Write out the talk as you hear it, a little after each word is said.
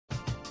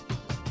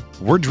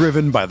We're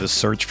driven by the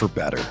search for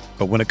better.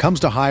 But when it comes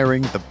to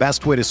hiring, the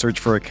best way to search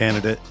for a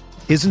candidate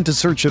isn't to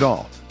search at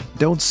all.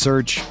 Don't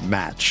search,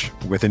 match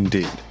with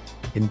Indeed.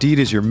 Indeed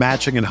is your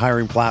matching and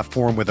hiring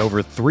platform with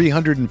over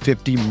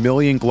 350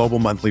 million global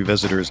monthly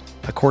visitors,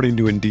 according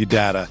to Indeed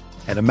data,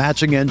 and a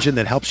matching engine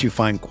that helps you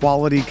find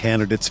quality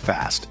candidates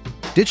fast.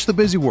 Ditch the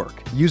busy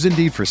work. Use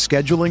Indeed for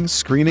scheduling,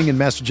 screening, and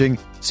messaging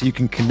so you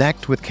can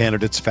connect with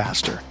candidates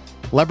faster.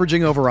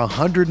 Leveraging over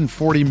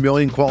 140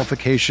 million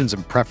qualifications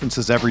and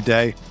preferences every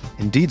day,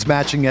 Indeed's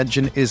matching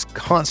engine is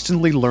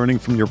constantly learning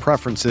from your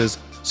preferences,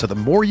 so the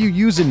more you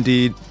use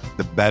Indeed,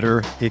 the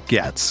better it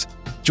gets.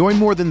 Join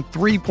more than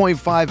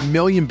 3.5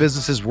 million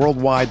businesses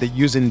worldwide that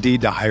use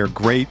Indeed to hire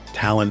great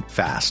talent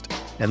fast.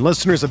 And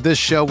listeners of this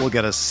show will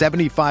get a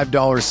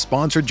 $75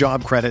 sponsored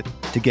job credit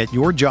to get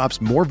your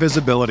jobs more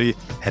visibility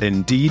at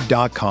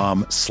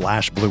Indeed.com/Blue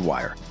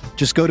Wire.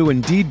 Just go to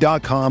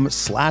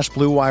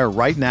Indeed.com/Blue Wire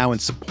right now and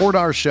support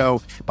our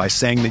show by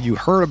saying that you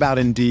heard about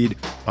Indeed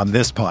on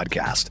this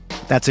podcast.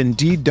 That's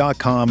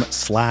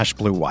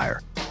Indeed.com/Blue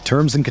Wire.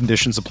 Terms and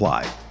conditions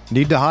apply.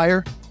 Need to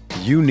hire?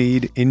 You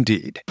need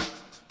Indeed.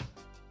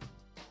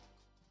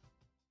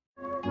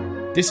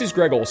 This is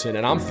Greg Olson,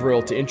 and I'm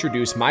thrilled to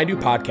introduce my new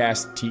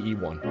podcast,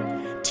 TE1.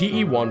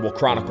 TE1 will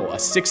chronicle a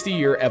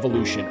 60-year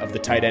evolution of the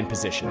tight end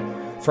position,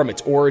 from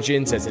its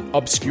origins as an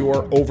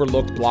obscure,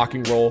 overlooked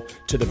blocking role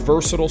to the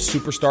versatile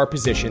superstar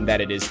position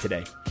that it is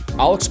today.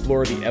 I'll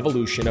explore the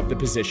evolution of the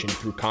position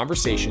through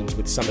conversations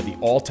with some of the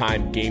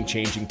all-time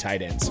game-changing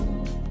tight ends.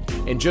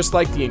 And just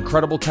like the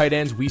incredible tight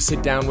ends we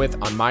sit down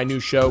with on my new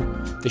show,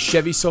 the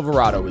Chevy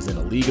Silverado is in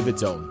a league of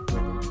its own.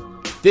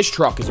 This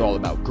truck is all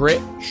about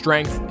grit,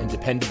 strength, and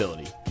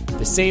dependability,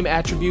 the same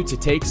attributes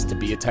it takes to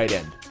be a tight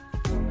end.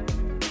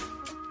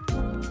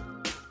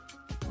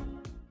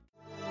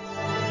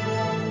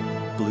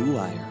 Blue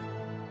Wire.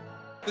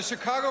 The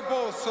Chicago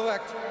Bulls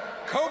select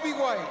Kobe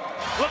White.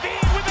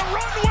 LaVine with the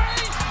runway,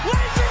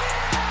 lays it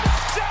in!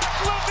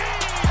 Zach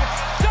LaVine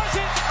does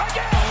it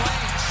again!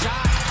 Lane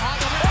shot on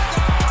the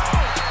window!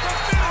 The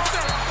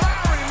finisher,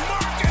 Larry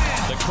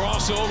Markkinen! The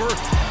crossover,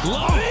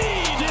 LaVine!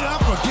 Get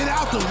up or get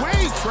out the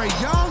way, Trae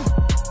Young!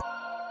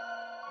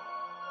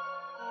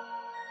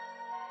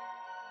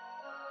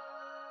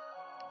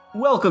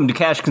 Welcome to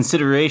Cash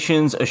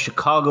Considerations, a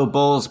Chicago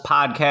Bulls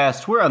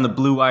podcast. We're on the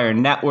Blue Wire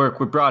Network.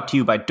 We're brought to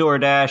you by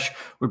DoorDash.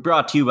 We're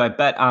brought to you by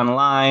Bet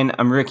Online.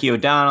 I'm Ricky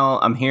O'Donnell.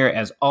 I'm here,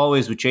 as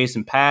always, with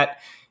Jason Patt.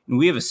 And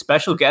we have a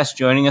special guest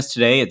joining us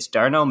today. It's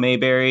Darnell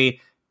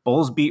Mayberry,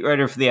 Bulls beat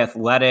writer for The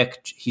Athletic.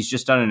 He's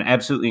just done an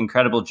absolutely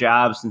incredible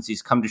job since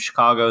he's come to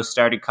Chicago,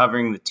 started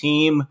covering the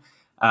team.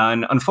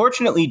 And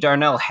unfortunately,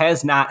 Darnell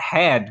has not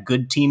had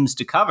good teams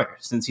to cover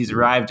since he's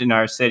arrived in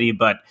our city,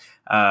 but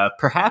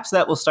perhaps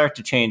that will start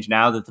to change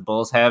now that the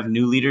Bulls have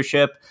new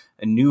leadership,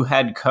 a new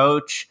head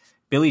coach.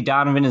 Billy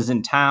Donovan is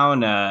in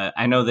town.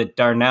 I know that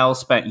Darnell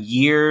spent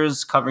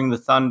years covering the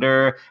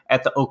Thunder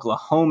at the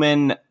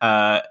Oklahoman.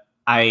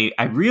 I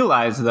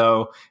realized,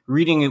 though,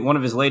 reading one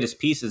of his latest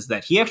pieces,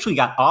 that he actually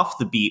got off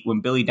the beat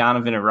when Billy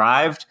Donovan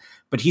arrived,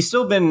 but he's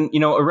still been,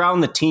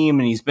 around the team,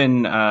 and he's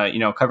been,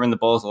 covering the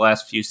Bulls the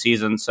last few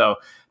seasons. So,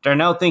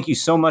 Darnell, thank you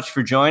so much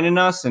for joining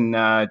us. And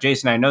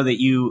Jason, I know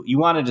that you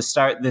wanted to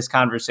start this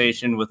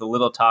conversation with a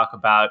little talk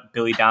about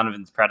Billy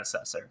Donovan's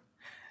predecessor.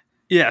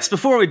 Yes,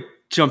 before we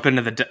jump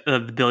into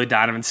the Billy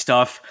Donovan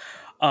stuff,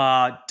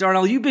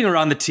 Darnell, you've been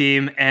around the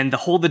team and the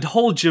whole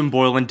Jim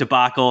Boylen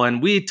debacle,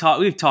 and we've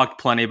talked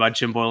plenty about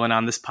Jim Boylen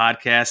on this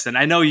podcast, and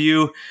I know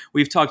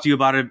we've talked to you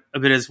about it a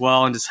bit as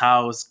well, and just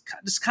how it was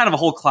just kind of a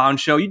whole clown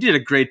show. You did a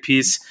great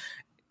piece,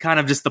 kind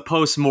of just the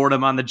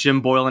post-mortem on the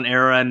Jim Boylen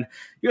era, and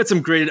you had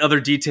some great other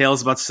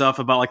details about stuff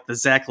about like the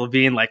Zach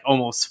LaVine like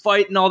almost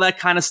fight and all that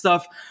kind of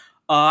stuff.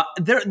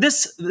 During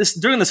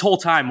this whole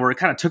time where it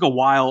kind of took a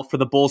while for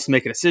the Bulls to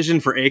make a decision,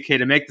 for AK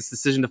to make this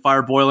decision to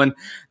fire Boylen,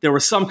 there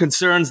were some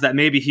concerns that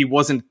maybe he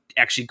wasn't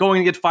actually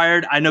going to get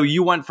fired. I know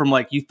you went from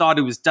you thought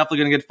he was definitely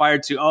going to get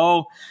fired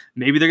to,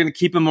 maybe they're going to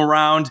keep him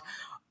around.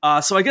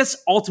 So I guess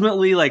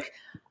ultimately,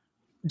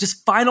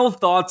 just final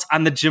thoughts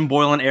on the Jim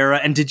Boylen era.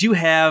 And did you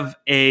have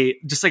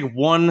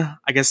one,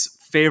 I guess,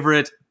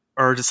 favorite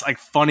or just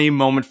funny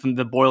moment from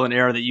the Boylen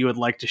era that you would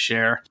like to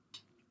share?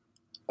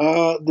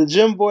 The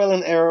Jim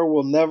Boylen era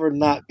will never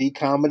not be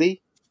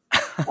comedy.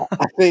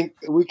 I think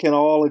we can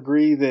all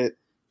agree that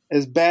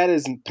as bad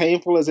as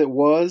painful as it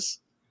was,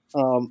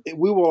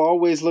 we will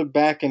always look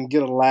back and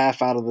get a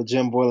laugh out of the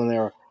Jim Boylen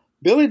era.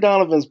 Billy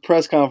Donovan's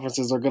press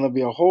conferences are going to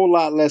be a whole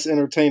lot less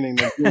entertaining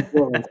than Jim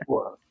Boylen's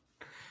were.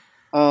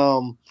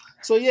 I'm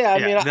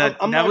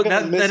not going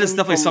to miss that is him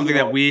definitely from, something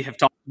that we have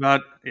talked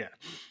about. Yeah,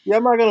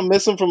 I'm not going to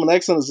miss him from an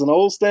X's and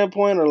O's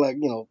standpoint or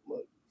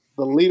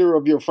the leader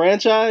of your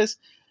franchise.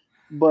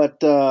 But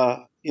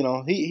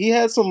he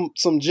had some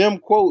Jim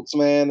quotes,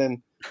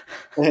 man,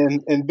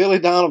 and Billy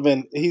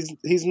Donovan,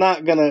 he's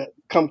not gonna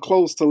come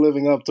close to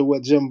living up to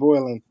what Jim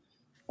Boylen,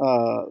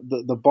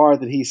 the bar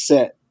that he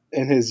set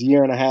in his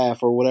year and a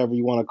half or whatever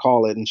you want to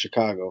call it in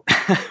Chicago.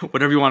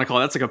 Whatever you want to call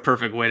it. That's like a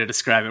perfect way to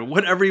describe it.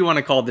 Whatever you want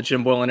to call it, the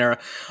Jim Boylen era.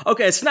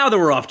 Okay, so now that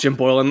we're off Jim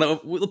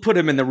Boylen, we'll put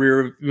him in the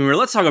rear mirror.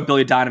 Let's talk about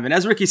Billy Donovan.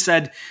 As Ricky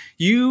said,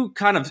 you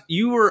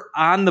were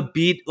on the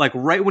beat like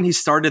right when he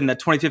started in that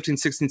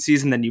 2015-16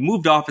 season, then you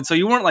moved off, and so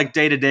you weren't like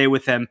day to day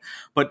with him.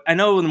 But I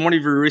know in one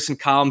of your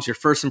recent columns, your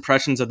first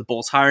impressions of the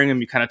Bulls hiring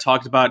him, you kind of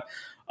talked about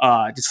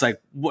just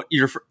like what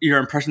your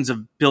impressions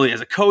of Billy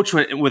as a coach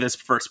with his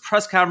first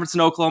press conference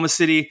in Oklahoma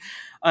City.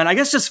 And I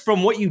guess just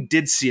from what you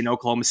did see in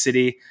Oklahoma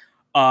City,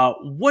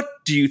 what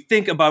do you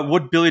think about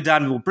what Billy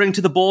Donovan will bring to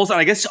the Bulls? And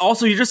I guess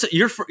also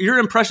your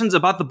impressions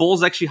about the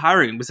Bulls actually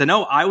hiring him, because I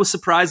know I was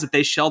surprised that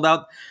they shelled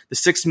out the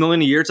 $6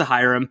 million a year to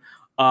hire him.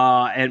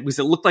 And because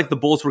it looked like the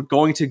Bulls were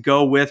going to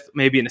go with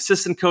maybe an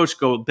assistant coach,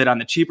 go a bit on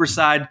the cheaper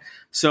side.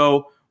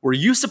 So were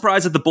you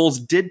surprised that the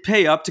Bulls did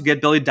pay up to get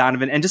Billy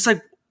Donovan? And just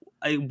like,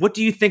 what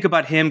do you think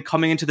about him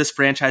coming into this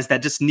franchise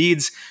that just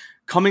needs,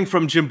 coming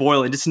from Jim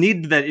Boylen, just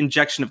needed that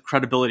injection of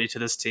credibility to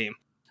this team?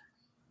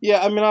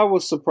 Yeah, I mean, I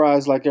was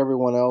surprised like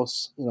everyone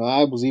else.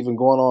 I was even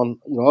going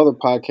on, other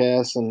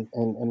podcasts and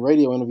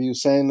radio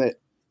interviews saying that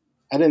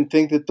I didn't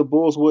think that the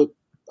Bulls would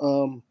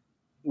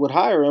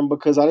hire him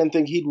because I didn't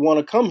think he'd want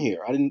to come here.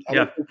 I didn't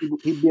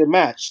think he'd be a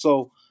match.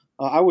 So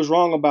I was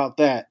wrong about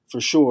that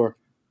for sure.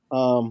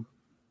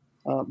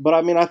 But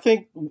I mean, I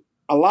think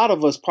a lot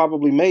of us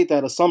probably made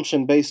that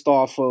assumption based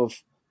off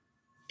of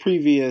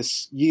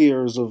previous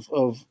years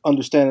of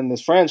understanding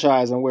this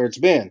franchise and where it's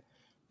been.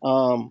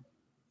 Knowing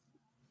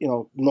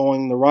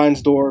the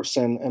Reinsdorfs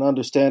and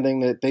understanding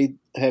that they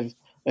have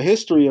a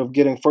history of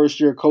getting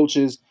first-year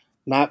coaches,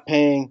 not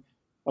paying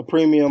a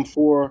premium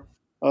for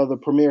the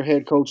premier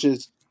head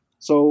coaches.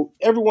 So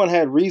everyone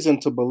had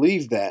reason to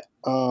believe that.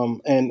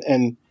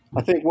 And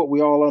I think what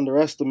we all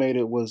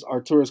underestimated was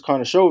Arturas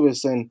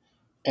Karnisovas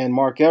and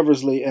Mark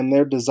Eversley and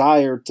their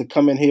desire to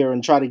come in here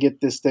and try to get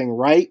this thing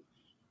right,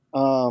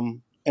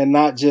 and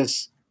not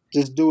just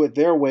do it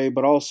their way,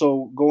 but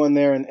also go in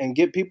there and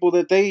get people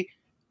that they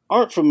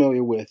aren't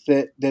familiar with,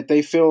 that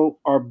they feel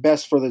are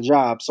best for the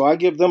job. So I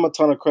give them a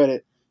ton of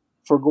credit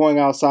for going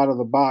outside of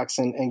the box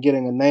and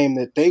getting a name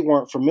that they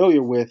weren't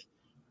familiar with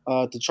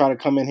to try to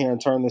come in here and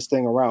turn this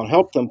thing around,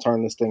 help them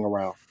turn this thing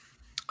around.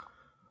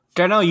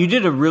 Darnell, you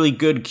did a really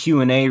good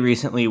Q&A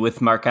recently with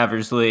Mark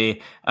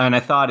Eversley, and I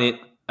thought it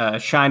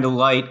shined a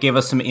light, gave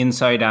us some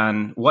insight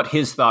on what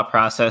his thought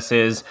process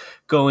is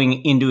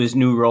going into his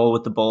new role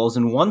with the Bulls.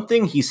 And one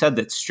thing he said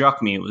that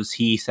struck me was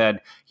he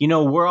said,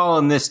 we're all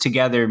in this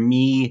together,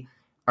 me,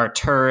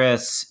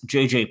 Arturas,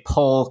 JJ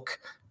Polk,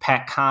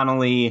 Pat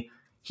Connolly.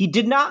 He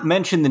did not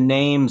mention the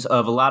names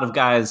of a lot of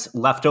guys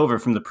left over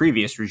from the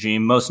previous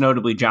regime, most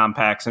notably John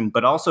Paxson,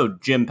 but also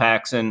Jim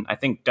Paxson. I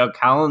think Doug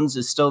Collins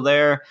is still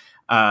there.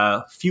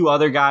 A few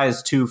other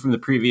guys, too, from the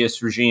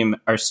previous regime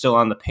are still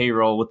on the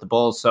payroll with the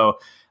Bulls. So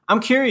I'm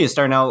curious,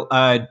 Darnell,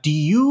 do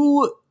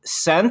you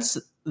sense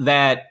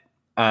that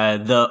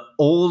the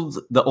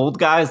old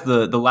guys,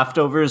 the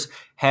leftovers,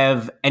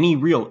 have any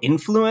real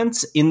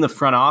influence in the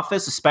front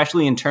office,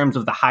 especially in terms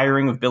of the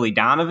hiring of Billy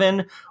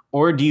Donovan?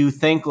 Or do you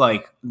think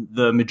like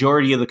the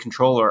majority of the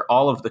control or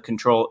all of the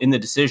control in the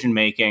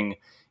decision-making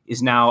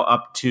is now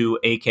up to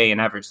AK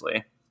and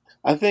Eversley?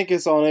 I think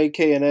it's on AK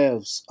and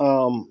Evs.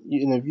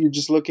 If you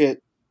just look at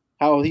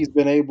how he's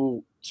been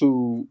able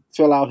to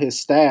fill out his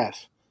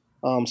staff,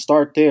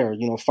 start there,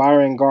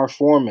 firing Gar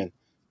Forman,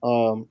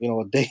 a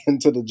day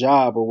into the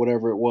job or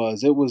whatever it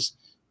was. It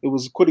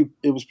was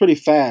pretty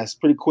fast,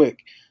 pretty quick.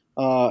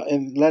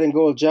 And letting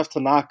go of Jeff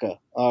Tanaka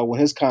when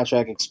his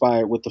contract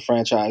expired with the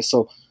franchise.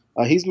 So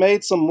he's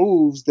made some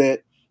moves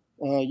that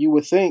you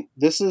would think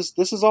this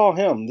is all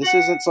him. This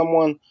isn't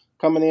someone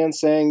coming in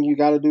saying you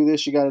got to do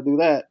this, you got to do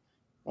that.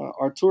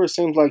 Arturas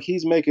seems like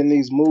he's making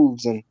these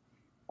moves, and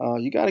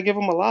you got to give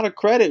him a lot of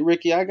credit,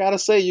 Ricky. I got to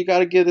say, you got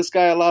to give this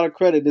guy a lot of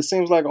credit. It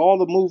seems like all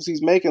the moves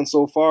he's making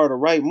so far are the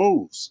right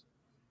moves.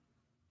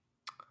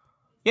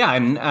 Yeah,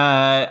 and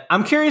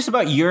I'm curious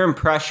about your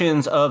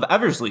impressions of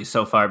Eversley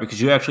so far,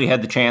 because you actually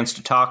had the chance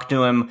to talk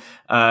to him.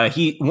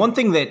 One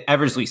thing that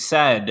Eversley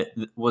said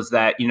was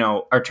that,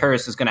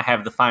 Arturas is going to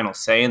have the final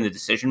say in the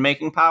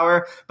decision-making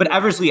power, but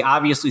Eversley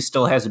obviously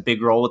still has a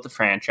big role with the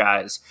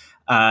franchise.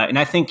 And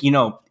I think,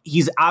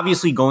 he's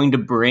obviously going to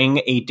bring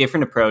a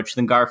different approach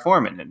than Gar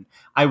Forman. And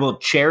I will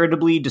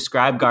charitably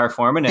describe Gar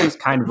Forman as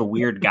kind of a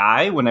weird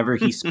guy whenever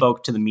he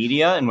spoke to the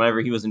media and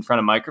whenever he was in front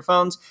of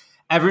microphones.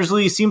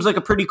 Eversley seems like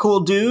a pretty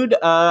cool dude.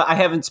 I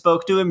haven't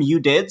spoke to him. You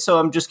did. So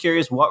I'm just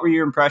curious, what were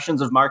your impressions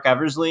of Mark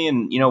Eversley?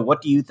 And,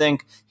 what do you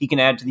think he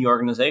can add to the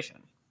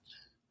organization?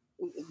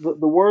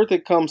 The word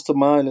that comes to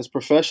mind is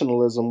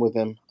professionalism with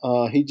him.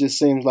 He just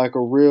seems like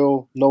a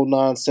real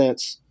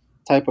no-nonsense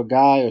type of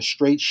guy, a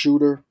straight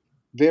shooter,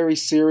 very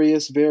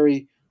serious,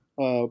 very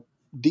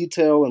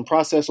detail and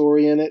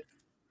process-oriented.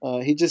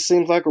 He just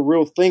seems like a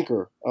real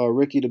thinker,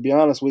 Ricky, to be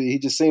honest with you. He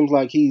just seems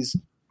like he's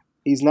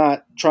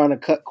not trying to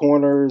cut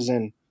corners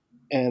and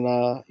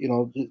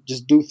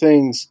just do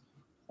things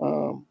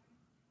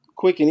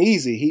quick and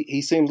easy.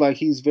 He seems like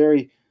he's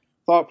very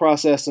thought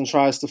processed and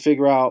tries to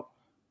figure out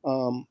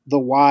the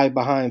why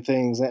behind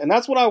things. And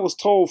that's what I was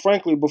told,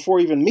 frankly, before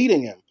even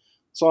meeting him.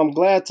 So I'm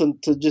glad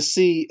to just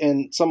see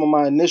in some of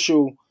my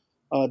initial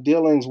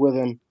dealings with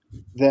him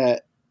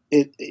that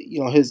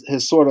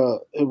his sort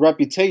of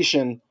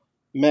reputation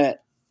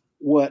met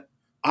what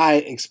I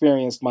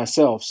experienced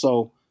myself.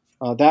 So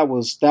that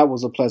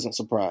was a pleasant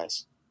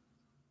surprise.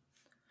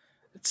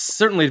 It's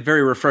certainly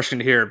very refreshing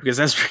to hear because,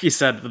 as Ricky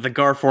said, the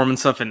Gar Forman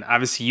stuff, and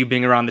obviously you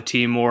being around the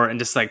team more, and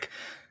just like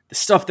the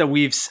stuff that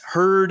we've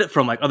heard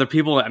from like other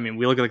people. I mean,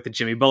 we look at like the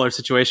Jimmy Butler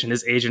situation,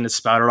 his agent has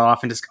spouted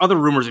off, and just other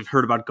rumors we've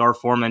heard about Gar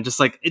Forman. Just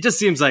like it just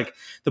seems like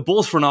the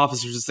Bulls front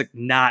office was just like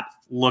not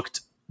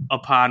looked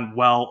upon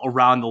well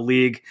around the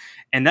league,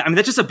 and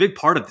that's just a big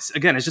part of this.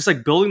 Again, it's just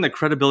like building the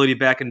credibility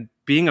back and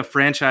being a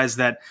franchise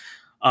that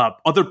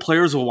other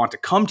players will want to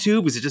come to,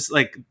 because it just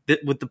like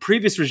with the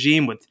previous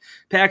regime, with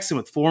Paxson,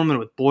 with Foreman,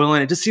 with Boylen,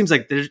 it just seems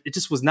like it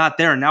just was not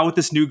there. And now with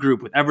this new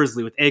group, with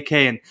Eversley, with AK,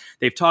 and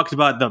they've talked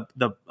about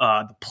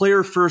the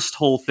player first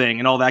whole thing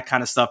and all that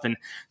kind of stuff. And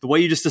the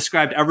way you just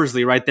described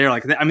Eversley right there,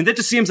 like that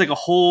just seems like a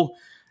whole.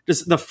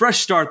 Just the fresh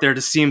start there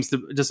just seems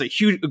to just a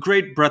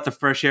great breath of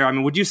fresh air. I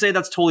mean, would you say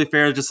that's totally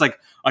fair? Just like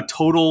a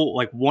total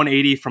like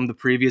 180 from the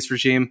previous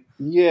regime?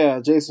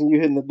 Yeah, Jason,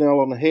 you're hitting the nail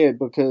on the head,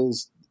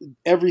 because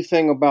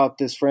everything about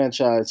this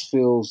franchise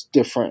feels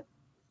different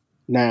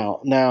now.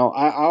 Now,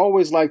 I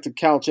always like to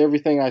couch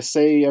everything I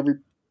say, every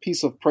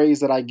piece of praise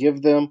that I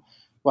give them,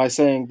 by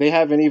saying they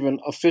haven't even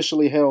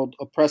officially held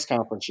a press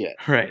conference yet.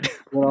 Right.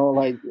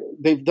 Like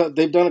they've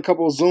done a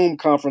couple of Zoom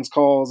conference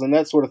calls and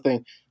that sort of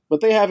thing. But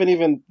they haven't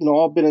even,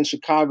 all been in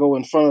Chicago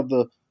in front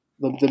of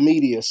the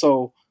media.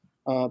 So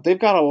they've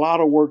got a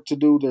lot of work to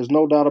do. There's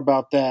no doubt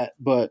about that.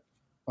 But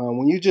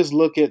when you just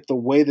look at the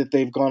way that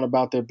they've gone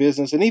about their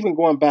business, and even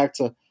going back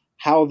to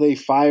how they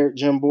fired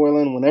Jim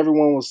Boylen, when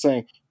everyone was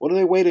saying, what are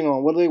they waiting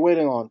on? What are they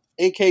waiting on?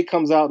 AK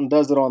comes out and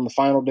does it on the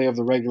final day of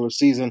the regular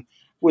season,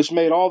 which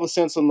made all the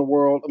sense in the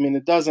world. I mean,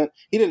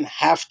 he didn't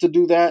have to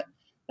do that.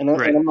 And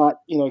I'm not,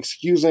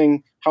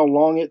 excusing how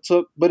long it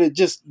took, but it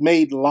just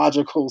made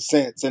logical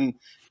sense. And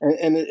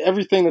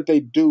everything that they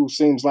do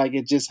seems like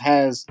it just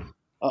has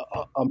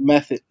a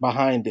method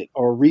behind it,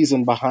 or a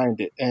reason behind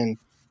it. And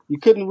you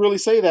couldn't really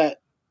say that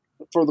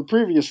for the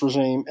previous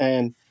regime.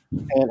 And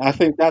I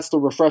think that's the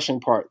refreshing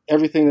part.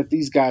 Everything that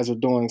these guys are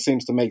doing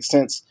seems to make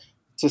sense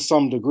to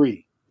some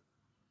degree.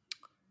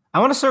 I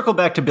want to circle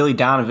back to Billy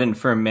Donovan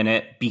for a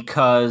minute,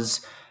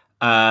 because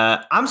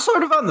I'm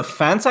sort of on the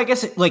fence, I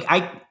guess. Like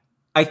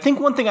I think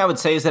one thing I would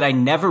say is that I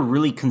never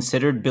really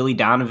considered Billy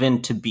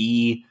Donovan to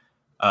be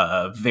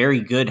a very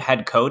good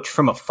head coach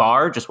from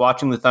afar, just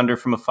watching the Thunder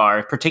from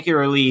afar,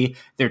 particularly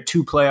their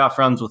 2 playoff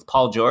runs with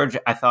Paul George.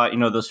 I thought,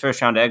 those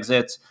first round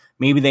exits,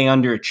 maybe they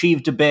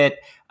underachieved a bit.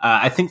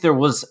 I think there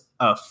was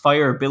a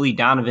fire Billy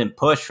Donovan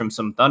push from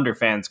some Thunder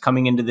fans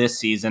coming into this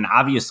season.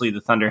 Obviously, the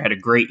Thunder had a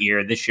great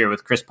year this year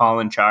with Chris Paul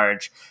in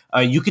charge.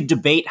 You could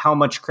debate how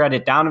much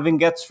credit Donovan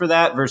gets for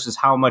that versus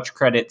how much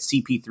credit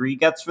CP3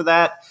 gets for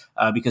that,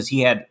 because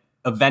he had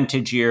a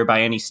vintage year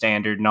by any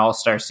standard, an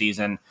all-star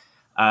season.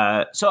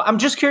 So I'm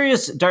just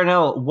curious,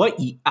 Darnell,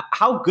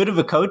 how good of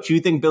a coach you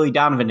think Billy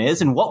Donovan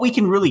is, and what we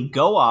can really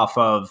go off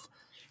of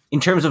in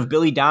terms of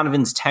Billy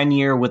Donovan's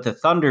tenure with the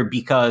Thunder,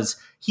 because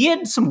he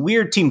had some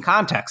weird team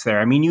context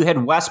there. I mean, you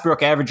had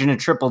Westbrook averaging a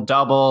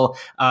triple-double,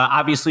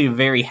 obviously a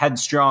very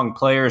headstrong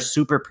player,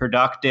 super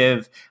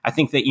productive. I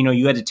think that,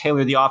 you had to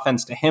tailor the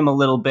offense to him a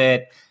little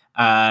bit.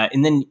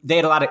 And then they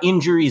had a lot of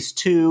injuries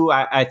too.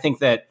 I think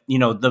that,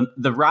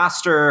 the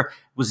roster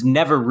was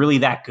never really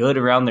that good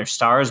around their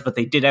stars, but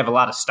they did have a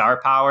lot of star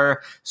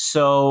power.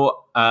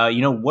 So,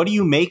 what do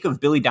you make of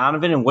Billy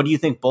Donovan, and what do you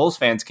think Bulls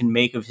fans can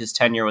make of his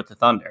tenure with the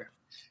Thunder?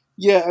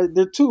 Yeah,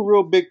 there are 2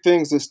 real big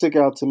things that stick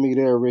out to me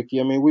there, Ricky.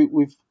 I mean,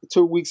 we've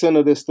 2 weeks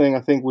into this thing, I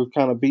think we've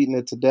kind of beaten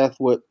it to death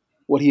with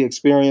what he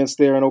experienced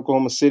there in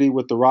Oklahoma City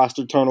with the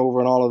roster turnover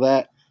and all of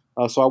that.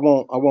 So I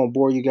won't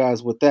bore you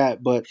guys with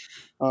that. But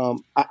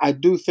I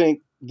do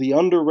think the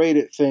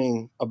underrated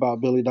thing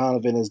about Billy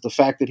Donovan is the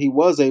fact that he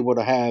was able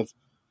to have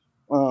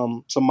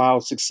some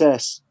mild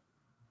success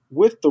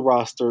with the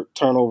roster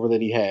turnover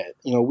that he had.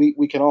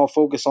 We can all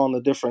focus on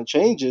the different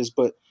changes,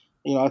 but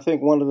I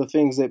think one of the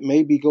things that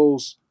maybe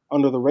goes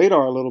under the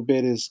radar a little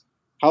bit is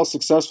how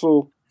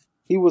successful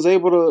he was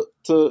able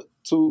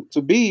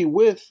to be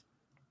with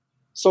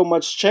so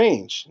much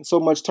change and so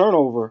much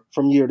turnover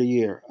from year to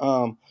year.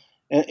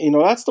 And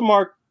that's the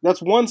mark.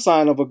 That's one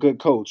sign of a good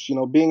coach.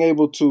 Being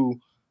able to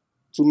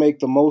make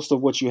the most of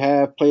what you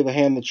have, play the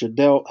hand that you're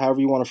dealt, however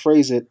you want to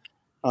phrase it.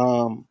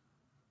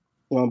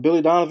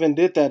 Billy Donovan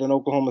did that in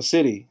Oklahoma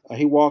City.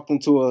 He walked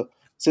into a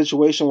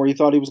situation where he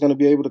thought he was going to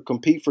be able to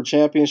compete for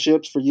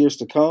championships for years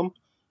to come.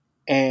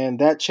 And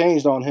that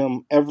changed on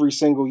him every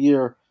single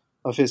year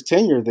of his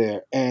tenure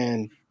there.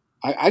 And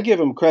I give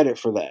him credit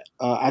for that.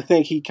 I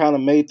think he kind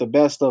of made the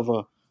best of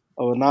a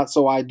not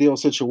so ideal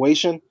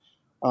situation.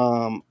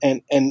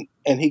 And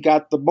he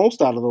got the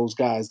most out of those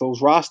guys,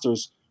 those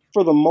rosters,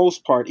 for the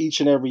most part, each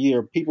and every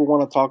year. People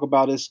want to talk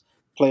about his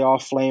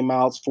playoff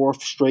flameouts, 4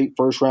 straight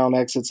first round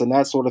exits and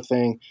that sort of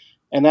thing.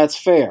 And that's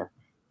fair.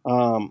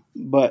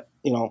 But,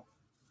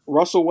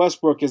 Russell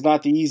Westbrook is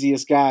not the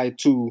easiest guy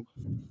to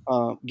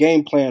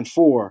game plan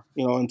for,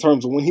 in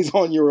terms of when he's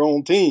on your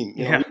own team.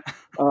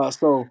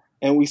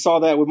 And we saw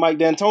that with Mike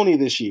D'Antoni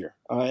this year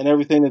and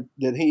everything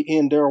that he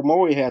and Daryl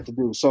Morey had to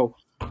do. So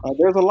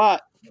there's a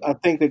lot, I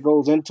think, that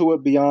goes into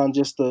it beyond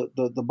just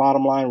the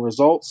bottom line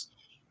results.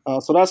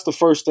 So that's the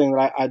first thing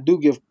that I do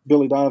give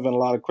Billy Donovan a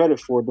lot of credit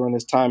for during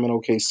his time in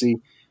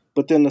OKC.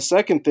 But then the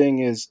second thing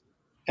is,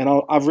 and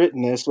I've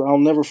written this, but I'll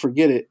never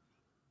forget it,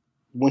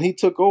 when he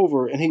took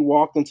over and he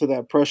walked into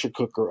that pressure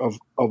cooker of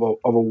a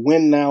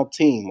win-now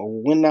team, a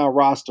win-now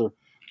roster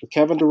with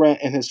Kevin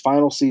Durant in his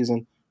final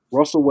season,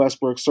 Russell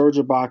Westbrook, Serge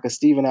Ibaka,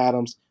 Steven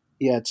Adams.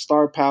 He had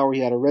star power. He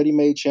had a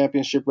ready-made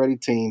championship-ready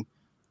team.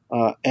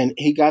 And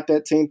he got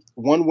that team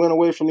one win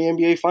away from the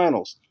NBA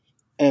Finals.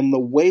 And the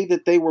way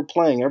that they were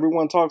playing,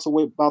 everyone talks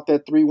about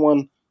that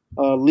 3-1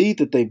 lead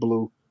that they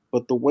blew,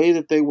 but the way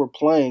that they were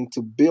playing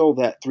to build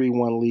that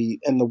 3-1 lead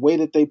and the way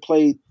that they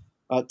played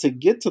to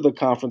get to the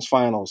conference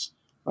finals,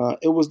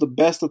 it was the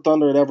best the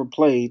Thunder had ever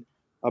played.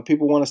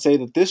 People want to say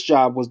that this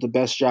job was the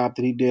best job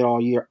that he did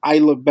all year. I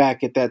look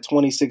back at that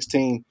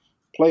 2016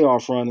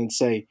 playoff run and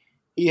say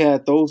he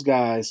had those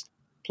guys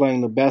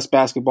playing the best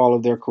basketball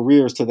of their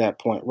careers to that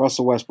point,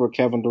 Russell Westbrook,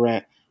 Kevin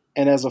Durant.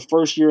 And as a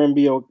first-year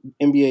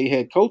NBA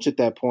head coach at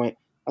that point,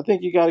 I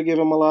think you got to give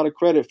him a lot of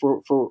credit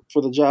for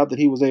the job that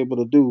he was able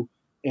to do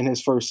in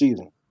his first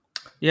season.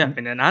 Yeah,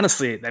 and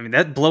honestly,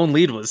 that blown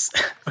lead was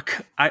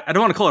I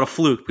don't want to call it a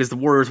fluke because the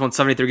Warriors won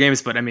 73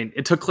 games, but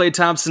it took Klay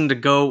Thompson to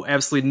go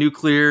absolutely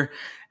nuclear,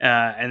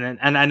 and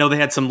I know they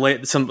had some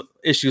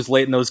issues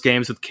late in those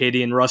games with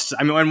KD and Russ.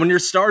 When your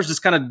stars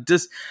just kind of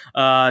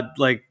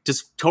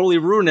just totally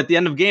ruined at the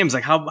end of games,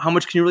 like how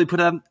much can you really put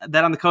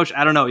that on the coach?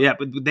 I don't know. Yeah,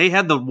 but they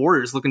had the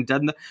Warriors looking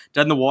dead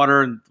in the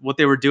water, and what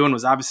they were doing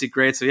was obviously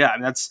great. So yeah,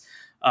 that's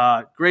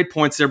great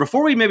points there.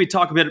 Before we maybe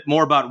talk a bit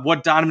more about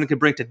what Donovan could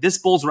bring to this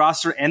Bulls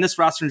roster and this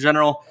roster in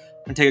general,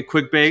 I'm going to take a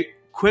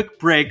quick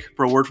break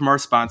for a word from our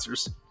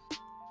sponsors.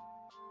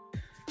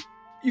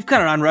 You've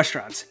counted on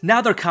restaurants.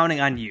 Now they're counting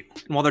on you.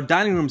 And while their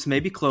dining rooms may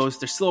be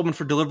closed, they're still open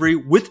for delivery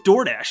with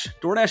DoorDash.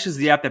 DoorDash is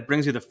the app that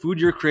brings you the food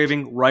you're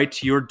craving right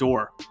to your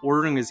door.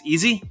 Ordering is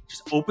easy.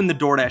 Just open the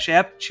DoorDash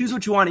app, choose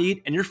what you want to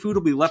eat, and your food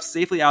will be left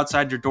safely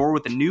outside your door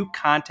with a new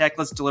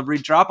contactless delivery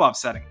drop-off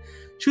setting.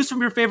 Choose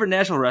from your favorite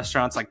national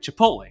restaurants like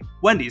Chipotle,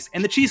 Wendy's,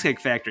 and the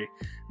Cheesecake Factory.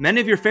 Many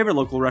of your favorite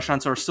local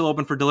restaurants are still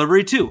open for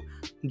delivery too.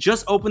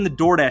 Just open the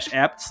DoorDash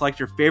app, select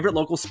your favorite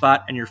local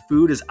spot, and your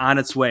food is on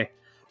its way.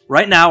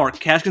 Right now, our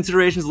Cash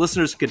Considerations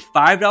listeners get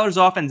 $5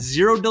 off and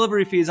zero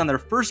delivery fees on their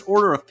first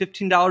order of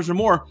 $15 or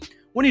more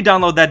when you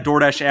download that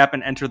DoorDash app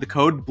and enter the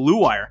code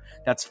BLUEWIRE.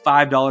 That's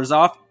 $5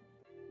 off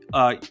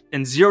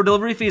and zero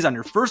delivery fees on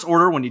your first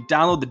order when you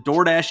download the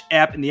DoorDash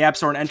app in the App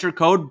Store and enter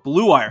code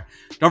BLUEWIRE.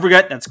 Don't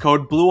forget, that's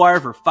code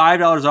BLUEWIRE for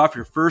 $5 off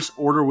your first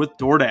order with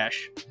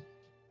DoorDash.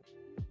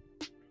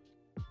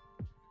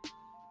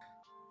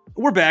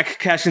 We're back.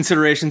 Cash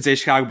Considerations, a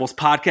Chicago Bulls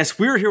podcast.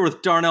 We're here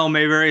with Darnell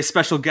Mayberry,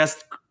 special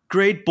guest,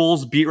 great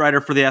Bulls beat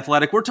writer for The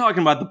Athletic. We're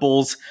talking about the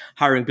Bulls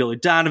hiring Billy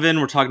Donovan.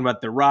 We're talking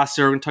about their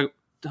roster. We talked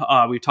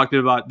a bit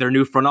about their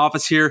new front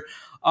office here.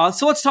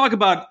 So let's talk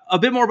about a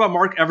bit more about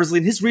Marc Eversley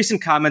and his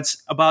recent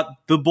comments about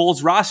the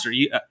Bulls roster.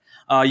 You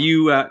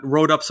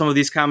wrote up some of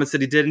these comments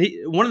that he did,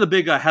 and one of the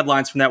big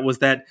headlines from that was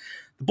that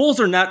the Bulls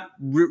are not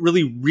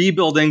really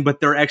rebuilding,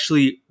 but they're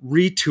actually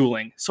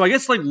retooling. So I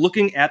guess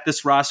looking at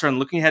this roster and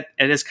looking at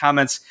his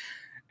comments,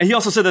 and he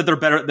also said that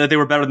they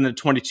were better than the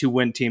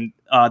 22-win team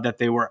that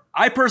they were.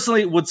 I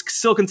personally would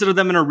still consider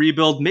them in a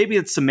rebuild. Maybe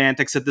it's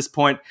semantics at this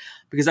point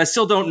because I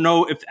still don't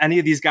know if any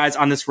of these guys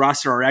on this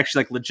roster are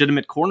actually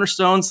legitimate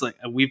cornerstones.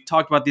 We've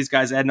talked about these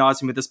guys ad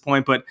nauseum at this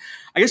point, but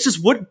I guess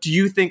just what do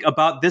you think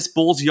about this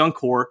Bulls young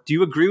core? Do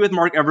you agree with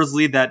Marc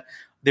Eversley that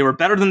they were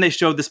better than they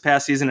showed this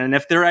past season, and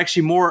if they're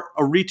actually more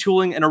a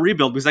retooling and a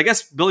rebuild? Because I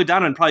guess Billy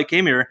Donovan probably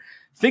came here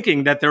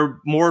thinking that they're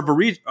more of a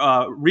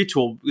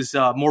retool, is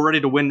more ready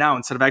to win now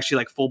instead of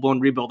actually full-blown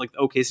rebuild like the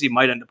OKC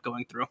might end up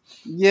going through.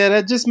 Yeah,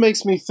 that just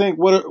makes me think,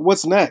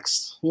 what's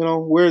next?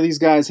 Where are these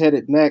guys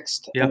headed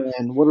next? Yeah.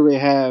 And what do they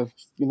have,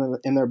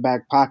 in their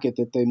back pocket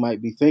that they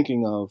might be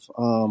thinking of?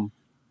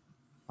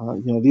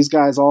 These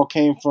guys all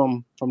came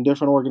from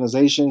different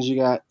organizations. You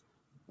got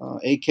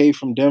AK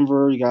from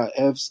Denver, you got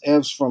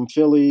Evs from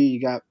Philly,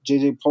 you got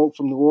JJ Polk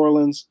from New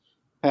Orleans,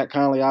 Pat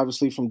Conley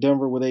obviously from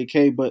Denver with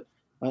AK, but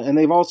and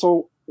they've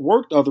also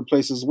worked other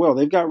places as well.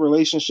 They've got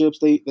relationships.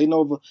 They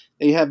know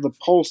they have the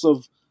pulse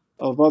of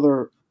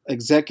other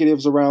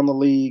executives around the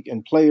league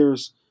and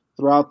players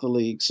throughout the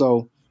league.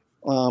 So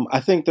I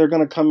think they're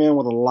going to come in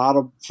with a lot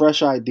of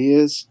fresh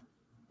ideas,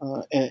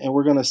 and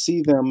we're going to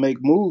see them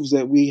make moves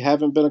that we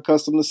haven't been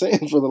accustomed to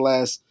seeing for the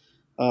last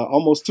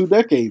almost 2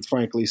 decades,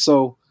 frankly.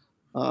 So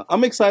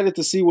I'm excited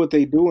to see what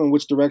they do and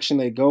which direction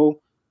they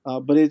go.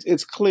 But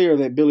it's clear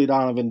that Billy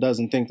Donovan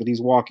doesn't think that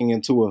he's walking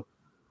into a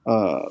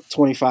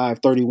 25,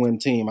 30 win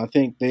team. I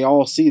think they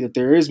all see that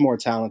there is more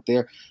talent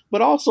there,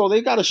 but also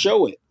they got to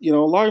show it.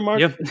 Larry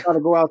Martin got to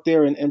go out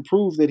there and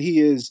prove that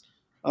he is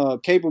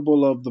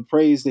capable of the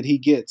praise that he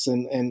gets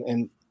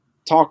and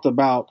talked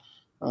about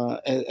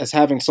as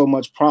having so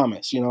much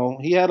promise. You know,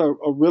 he had a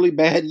really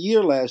bad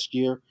year last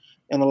year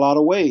in a lot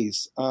of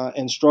ways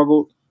and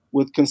struggled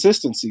with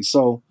consistency.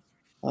 So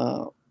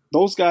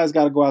those guys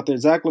got to go out there.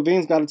 Zach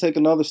LaVine's got to take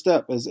another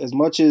step. As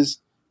much as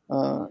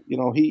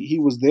he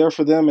was there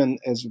for them and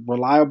as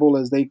reliable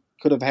as they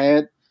could have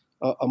had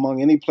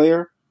among any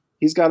player,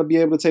 he's got to be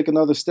able to take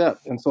another step.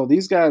 And so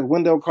these guys,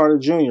 Wendell Carter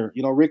Jr.,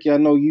 Ricky, I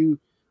know you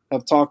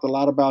have talked a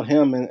lot about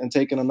him and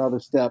taking another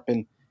step,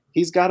 and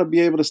he's got to be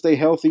able to stay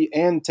healthy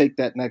and take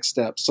that next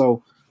step.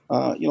 So,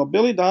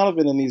 Billy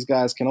Donovan and these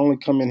guys can only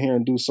come in here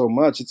and do so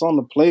much. It's on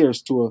the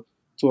players to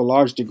a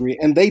large degree,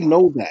 and they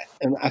know that.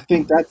 And I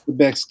think that's the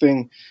best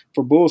thing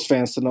for Bulls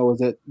fans to know is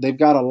that they've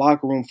got a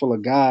locker room full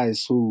of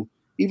guys who,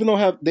 even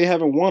though they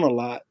haven't won a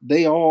lot,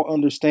 they all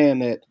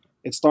understand that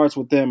it starts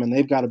with them and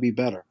they've got to be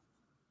better.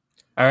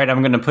 All right,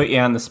 I'm going to put you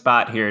on the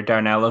spot here,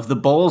 Darnell. Of the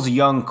Bulls'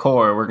 young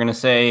core, we're going to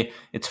say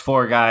it's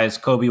 4 guys: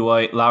 Coby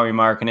White, Lauri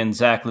Markkanen,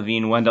 Zach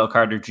LaVine, Wendell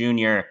Carter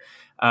Jr.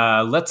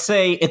 Let's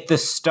say at the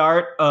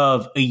start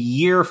of a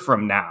year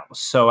from now,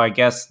 so I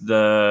guess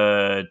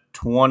the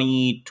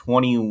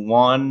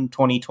 2021,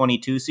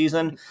 2022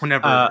 season,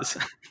 whenever it is.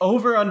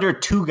 Over under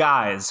 2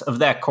 guys of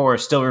that core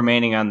still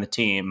remaining on the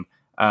team,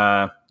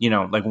 like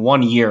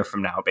 1 year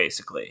from now,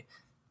 basically.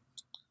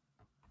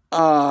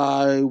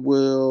 I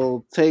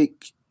will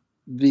take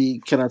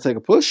can I take a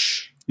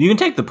push? You can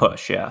take the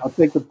push, yeah. I'll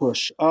take the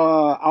push.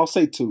 I'll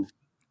say 2.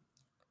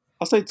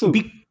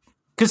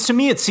 Because to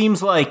me, it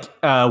seems like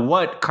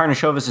what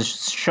Karnisovas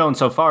has shown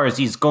so far is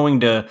he's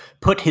going to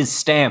put his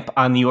stamp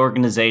on the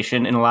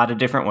organization in a lot of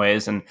different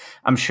ways. And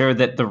I'm sure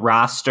that the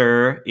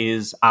roster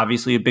is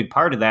obviously a big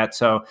part of that.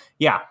 So,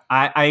 yeah,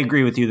 I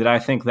agree with you that I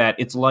think that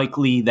it's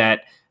likely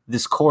that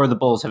this core the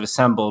Bulls have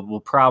assembled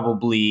will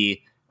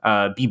probably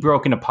be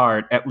broken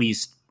apart, at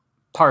least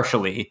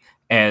partially,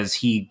 as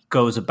he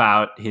goes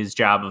about his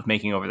job of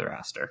making over the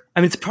roster. I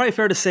mean, it's probably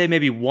fair to say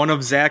maybe one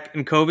of Zach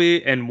and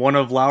Coby and one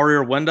of Lauri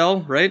or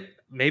Wendell, right?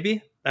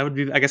 Maybe. That would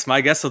be, I guess,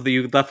 my guess. So that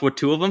you left with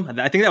 2 of them.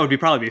 I think that would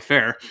probably be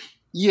fair.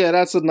 Yeah,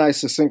 that's a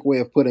nice, succinct way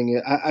of putting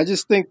it. I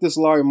just think this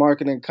Lauri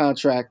Markkanen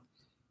contract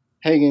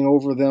hanging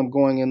over them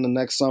going into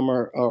next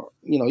summer or,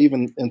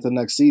 even into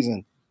next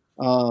season,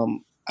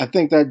 I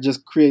think that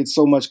just creates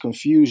so much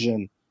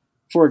confusion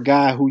for a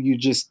guy who you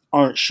just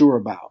aren't sure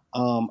about.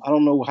 I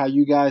don't know how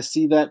you guys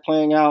see that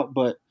playing out,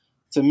 but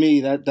to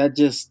me,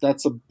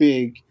 that's a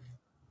big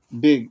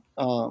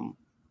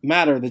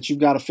matter that you've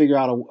got to figure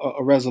out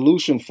a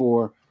resolution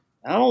for.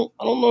 I don't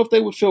know if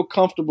they would feel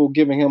comfortable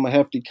giving him a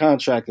hefty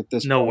contract at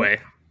this point. No way.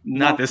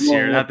 Not this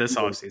year, not this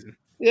offseason.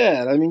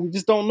 Yeah, I mean, you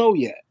just don't know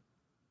yet.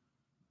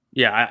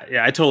 Yeah,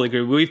 I totally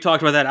agree. We've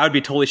talked about that. I would be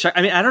totally shocked.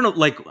 I mean, I don't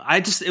know.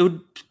 It would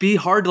be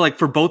hard to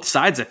for both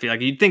sides. I feel like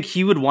you'd think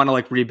he would want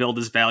to rebuild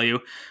his value,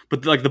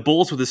 but the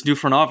Bulls with this new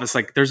front office,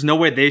 there's no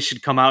way they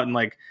should come out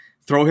and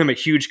throw him a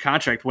huge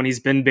contract when he's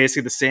been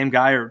basically the same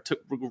guy or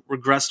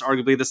regressed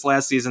arguably this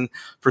last season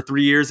for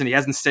 3 years, and he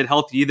hasn't stayed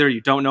healthy either.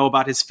 You don't know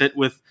about his fit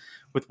with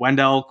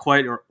Wendell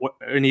quite,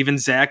 and even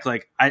Zach.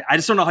 I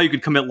just don't know how you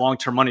could commit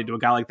long-term money to a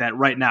guy like that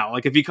right now.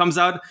 If he comes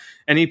out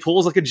and he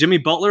pulls a Jimmy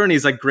Butler and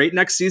he's great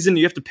next season,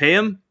 you have to pay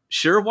him.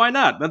 Sure, why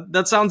not?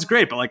 That sounds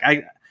great, but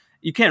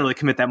you can't really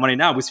commit that money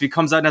now because if he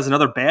comes out and has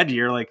another bad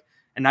year, and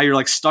now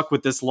you're stuck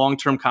with this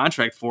long-term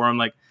contract for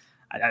him,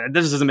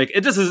 this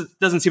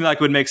doesn't seem like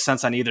it would make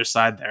sense on either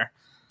side there.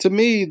 To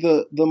me,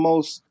 the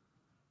most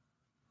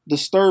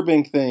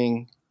disturbing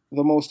thing,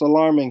 the most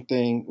alarming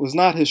thing was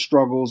not his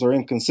struggles or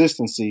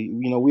inconsistency.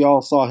 We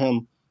all saw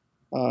him,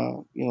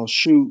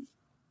 shoot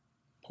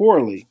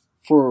poorly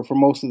for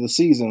most of the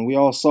season. We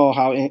all saw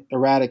how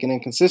erratic and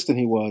inconsistent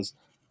he was,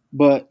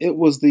 but it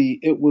was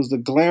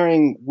the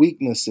glaring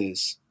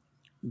weaknesses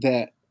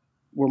that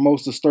were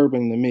most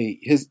disturbing to me.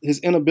 His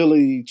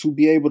inability to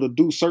be able to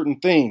do certain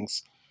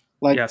things,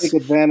 take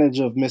advantage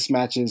of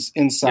mismatches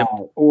inside,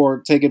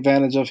 or take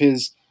advantage of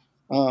his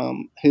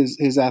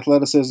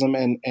athleticism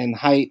and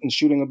height and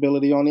shooting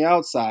ability on the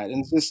outside.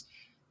 And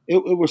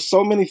it were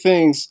so many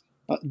things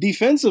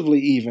defensively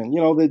even,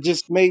 that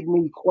just made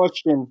me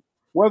question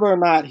whether or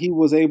not he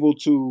was able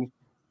to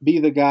be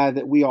the guy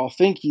that we all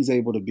think he's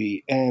able to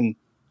be. And,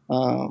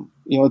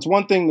 it's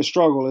one thing to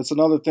struggle. It's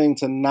another thing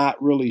to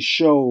not really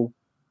show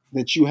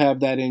that you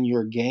have that in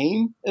your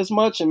game as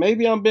much. And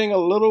maybe I'm being a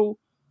little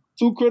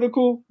too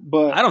critical,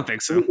 but I don't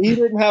think so. He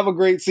didn't have a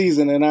great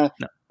season.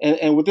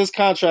 And with this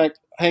contract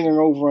hanging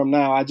over him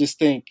now, I just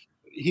think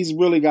he's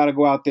really got to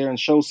go out there and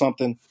show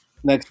something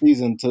next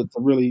season to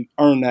really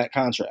earn that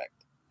contract.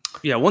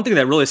 Yeah, one thing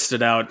that really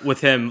stood out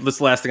with him,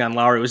 this last thing on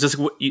Lauri, was just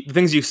the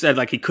things you said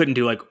he couldn't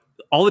do.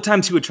 All the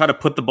times he would try to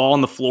put the ball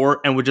on the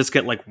floor and would just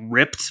get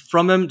ripped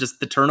from him,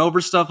 just the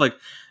turnover stuff. It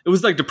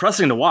was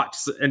depressing to watch.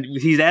 And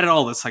he's added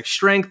all this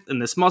strength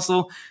and this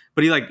muscle,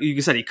 but he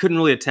you said, he couldn't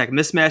really attack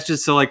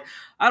mismatches. So I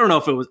don't know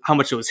if it was how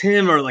much it was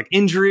him or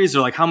injuries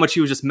or how much he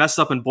was just messed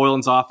up in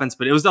Boylen's offense,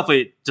 but it was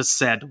definitely just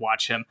sad to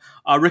watch him.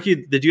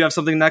 Ricky, did you have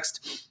something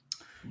next?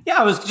 Yeah,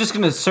 I was just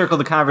going to circle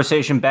the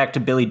conversation back to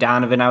Billy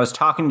Donovan. I was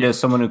talking to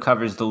someone who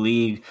covers the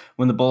league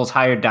when the Bulls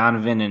hired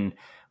Donovan, and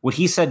what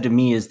he said to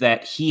me is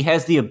that he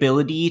has the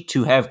ability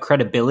to have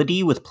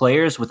credibility with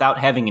players without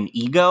having an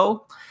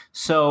ego.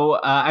 So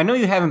I know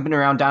you haven't been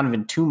around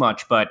Donovan too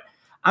much, but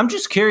I'm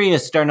just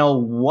curious,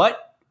 Darnell,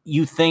 what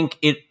you think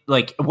of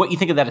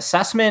that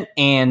assessment,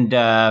 and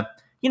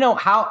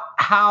how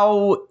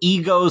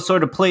ego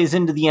sort of plays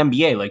into the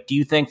NBA. Like, do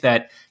you think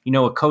that,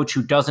 a coach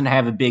who doesn't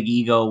have a big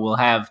ego will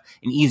have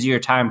an easier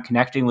time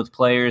connecting with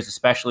players,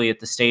 especially at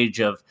the stage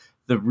of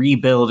the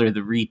rebuild or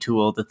the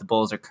retool that the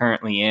Bulls are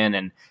currently in?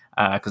 And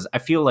because I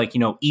feel like,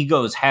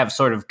 egos have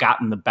sort of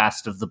gotten the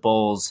best of the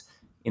Bulls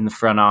in the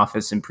front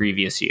office in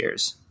previous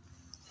years.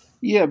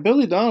 Yeah,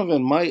 Billy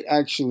Donovan might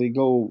actually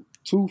go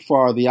too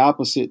far the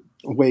opposite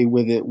way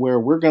with it, where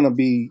we're going to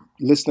be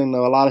listening to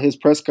a lot of his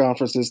press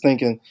conferences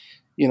thinking,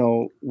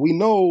 we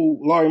know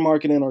Lauri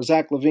Markkanen or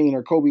Zach LaVine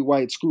or Kobe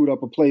White screwed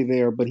up a play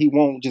there, but he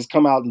won't just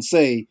come out and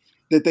say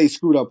that they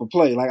screwed up a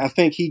play. Like, I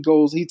think he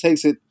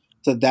takes it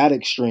to that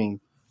extreme.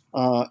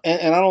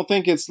 And I don't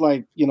think it's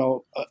like,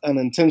 an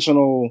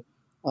intentional,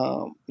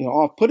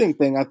 off-putting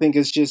thing. I think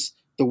it's just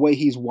the way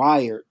he's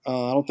wired.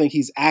 I don't think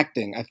he's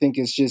acting. I think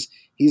it's just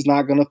he's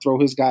not going to throw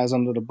his guys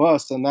under the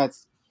bus, and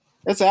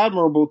it's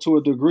admirable to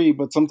a degree.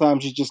 But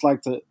sometimes you just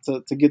like to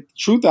get the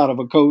truth out of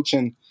a coach,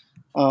 and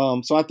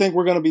so I think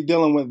we're going to be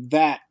dealing with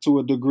that to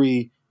a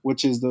degree,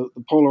 which is the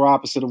polar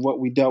opposite of what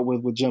we dealt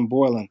with Jim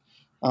Boylen.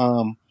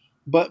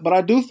 But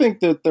I do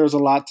think that there's a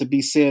lot to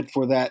be said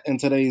for that in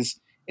today's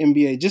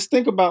NBA. Just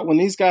think about when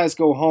these guys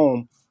go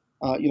home.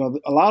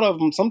 A lot of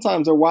them,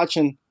 sometimes they're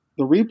watching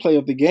the replay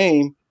of the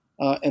game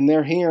and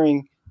they're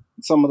hearing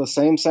some of the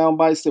same sound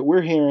bites that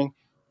we're hearing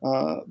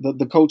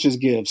the coaches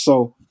give.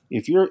 So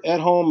if you're at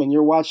home and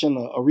you're watching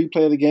a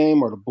replay of the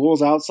game, or the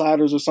Bulls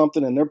Outsiders or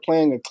something, and they're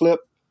playing a clip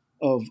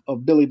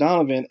of Billy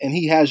Donovan and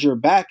he has your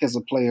back as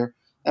a player,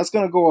 that's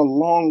going to go a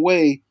long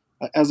way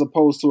as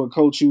opposed to a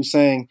coach who's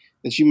saying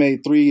that you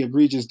made 3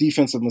 egregious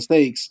defensive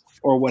mistakes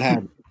or what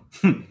have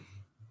you.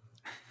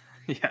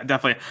 Yeah,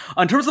 definitely.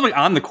 In terms of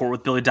on the court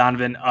with Billy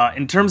Donovan,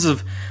 in terms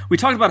of, we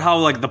talked about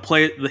how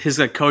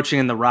his coaching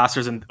and the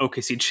rosters in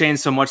OKC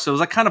changed so much, so it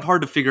was kind of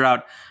hard to figure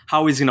out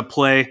how he's going to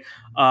play.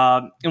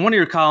 In one of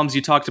your columns,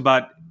 you talked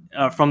about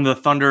from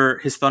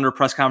his Thunder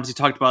press conference, he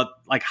talked about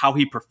how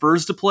he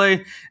prefers to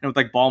play and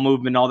with ball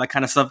movement and all that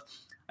kind of stuff.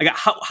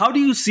 How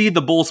do you see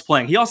the Bulls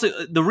playing? He also,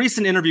 the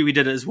recent interview we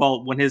did as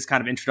well, when his kind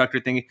of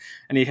introductory thing,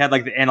 and he had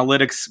the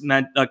analytics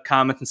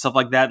comments and stuff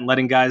like that, and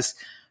letting guys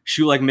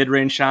shoot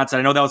mid-range shots. And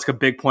I know that was a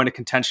big point of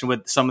contention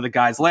with some of the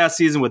guys last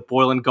season, with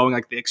Boylen going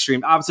the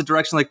extreme opposite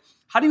direction.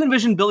 How do you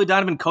envision Billy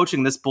Donovan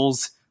coaching this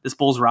Bulls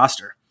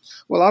roster?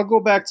 Well, I'll go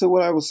back to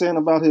what I was saying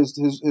about his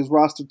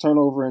roster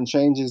turnover and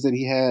changes that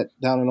he had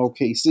down in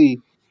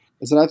OKC,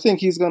 is that I think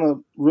he's going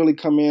to really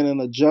come in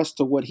and adjust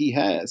to what he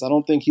has. I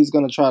don't think he's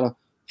going to try to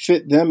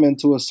fit them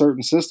into a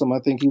certain system. I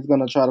think he's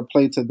going to try to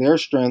play to their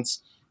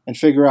strengths and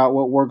figure out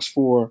what works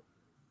for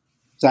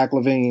Zach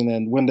LaVine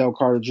and Wendell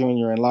Carter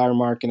Jr. and Lauri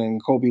Markkanen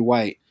and Kobe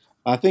White.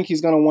 I think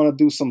he's going to want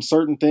to do some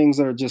certain things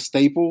that are just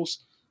staples.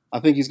 I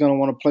think he's going to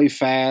want to play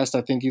fast.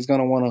 I think he's going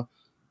to want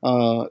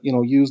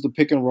to, use the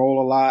pick and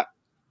roll a lot.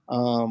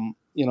 And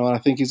I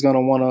think he's going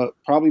to want to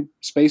probably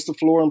space the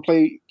floor and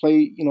play,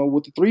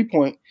 with the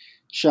 3-point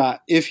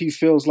shot if he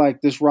feels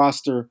like this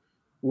roster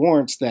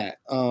warrants that.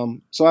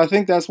 So I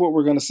think that's what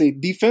we're going to see.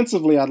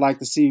 Defensively, I'd like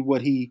to see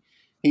what he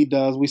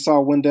does. We saw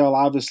Wendell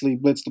obviously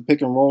blitz the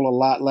pick and roll a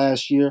lot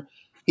last year.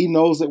 He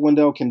knows that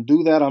Wendell can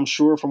do that, I'm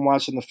sure, from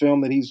watching the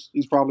film that he's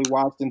probably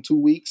watched in 2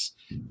 weeks.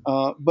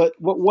 But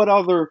what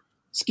other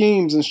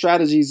schemes and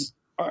strategies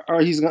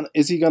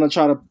is he going to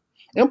try to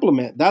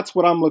implement? That's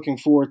what I'm looking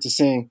forward to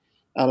seeing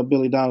out of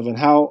Billy Donovan.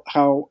 How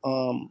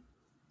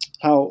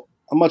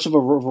much of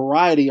a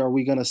variety are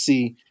we going to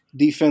see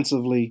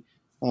defensively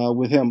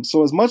with him?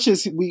 So as much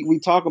as we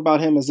talk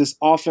about him as this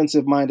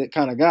offensive-minded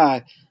kind of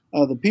guy,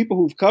 the people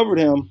who've covered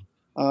him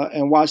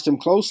and watched him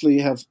closely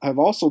have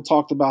also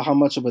talked about how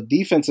much of a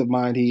defensive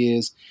mind he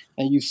is,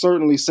 and you've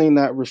certainly seen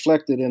that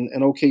reflected in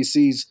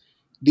OKC's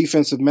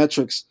defensive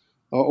metrics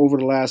over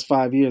the last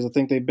 5 years. I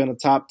think they've been a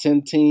top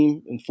 10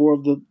 team in 4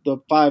 of the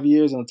 5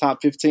 years and a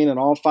top 15 in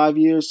all 5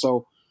 years.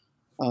 So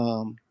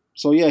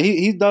yeah,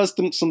 he does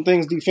some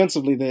things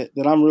defensively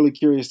that I'm really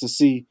curious to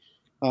see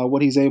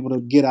what he's able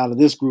to get out of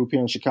this group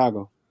here in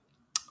Chicago.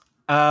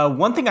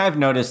 One thing I've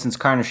noticed since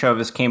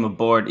Karnisovas came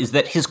aboard is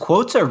that his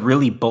quotes are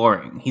really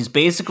boring. He's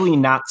basically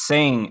not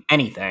saying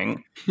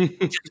anything,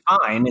 which is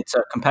fine. It's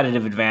a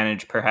competitive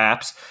advantage,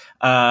 perhaps.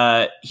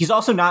 He's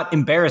also not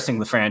embarrassing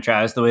the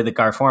franchise the way that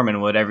Gar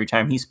Forman would every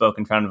time he spoke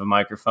in front of a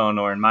microphone,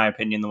 or in my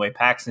opinion, the way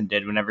Paxson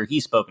did whenever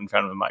he spoke in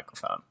front of a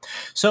microphone.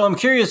 So I'm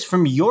curious,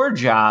 from your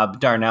job,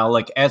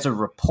 Darnell, as a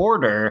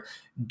reporter,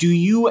 do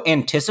you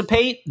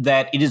anticipate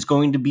that it is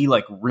going to be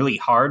really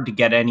hard to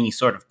get any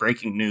sort of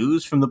breaking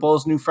news from the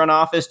Bulls' new front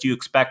office? Do you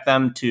expect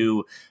them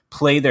to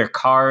play their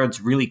cards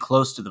really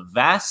close to the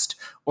vest?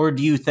 Or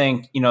do you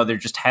think, there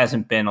just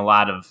hasn't been a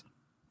lot of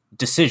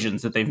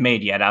decisions that they've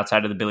made yet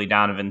outside of the Billy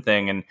Donovan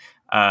thing? And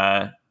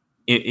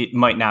it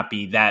might not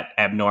be that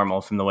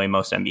abnormal from the way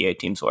most NBA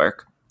teams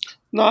work.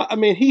 No, I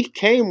mean, he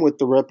came with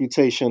the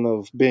reputation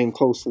of being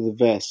close to the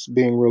vest,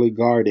 being really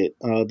guarded.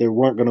 There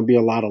weren't going to be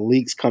a lot of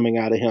leaks coming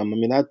out of him. I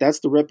mean,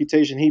 that's the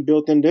reputation he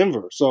built in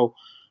Denver. So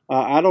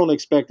I don't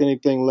expect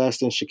anything less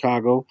than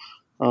Chicago.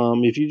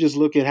 If you just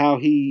look at how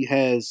he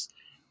has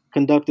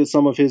conducted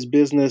some of his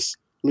business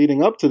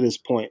leading up to this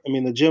point, I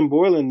mean, the Jim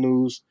Boylen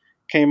news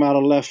came out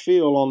of left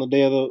field on the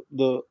day of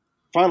the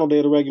final day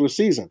of the regular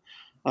season.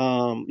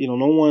 No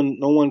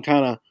one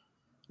kind of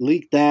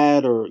leaked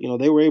that, or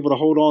they were able to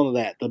hold on to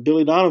that. The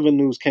Billy Donovan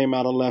news came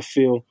out of left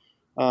field.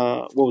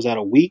 What was that?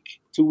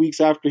 2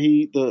 weeks after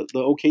the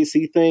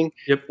OKC thing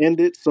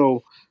ended.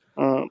 So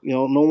no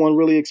one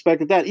really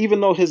expected that,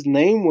 even though his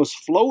name was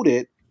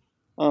floated.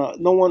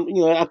 No one,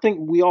 I think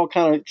we all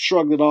kind of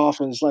shrugged it off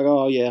and it's like,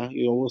 oh yeah,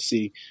 we'll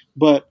see,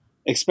 but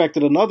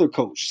expected another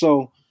coach.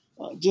 So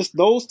just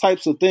those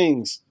types of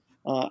things,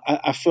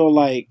 I feel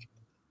like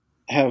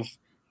have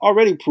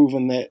already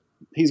proven that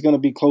he's going to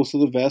be close to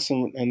the vest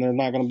and there's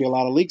not going to be a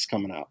lot of leaks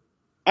coming out.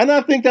 And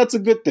I think that's a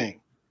good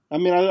thing. I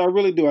mean, I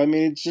really do. I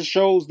mean, it just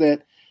shows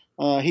that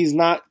he's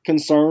not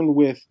concerned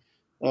with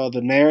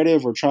the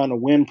narrative or trying to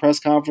win press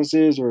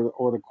conferences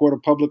or the court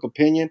of public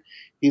opinion.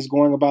 He's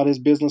going about his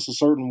business a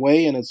certain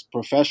way, and it's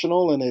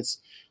professional, and it's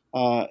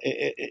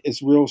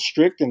real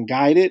strict and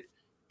guided,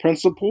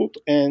 principled,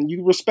 and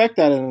you respect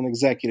that in an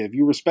executive.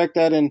 You respect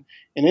that in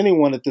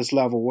anyone at this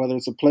level, whether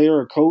it's a player,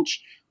 a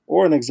coach,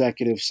 or an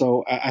executive.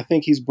 So I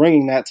think he's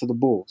bringing that to the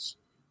Bulls.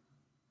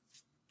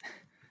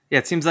 Yeah,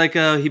 it seems like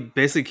he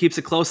basically keeps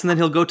it close, and then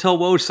he'll go tell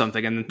Woj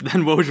something, and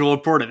then Woj will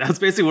report it. That's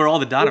basically where all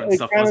the Donovan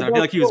stuff was. And I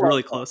feel like he was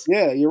really close.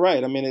 Yeah, you're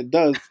right. I mean, it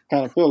does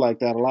kind of feel like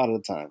that a lot of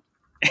the time.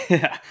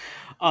 Yeah.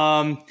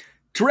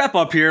 To wrap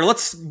up here,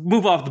 let's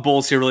move off the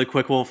Bulls here really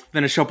quick. We'll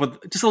finish up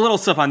with just a little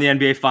stuff on the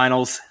NBA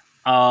Finals.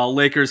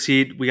 Lakers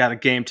Heat, we got a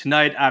game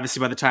tonight. Obviously,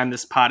 by the time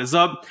this pod is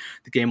up,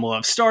 the game will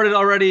have started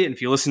already. And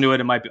if you listen to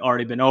it, it might be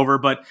already been over.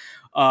 But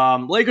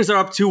Lakers are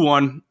up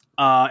 2-1.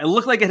 It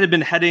looked like it had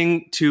been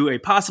heading to a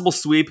possible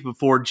sweep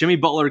before Jimmy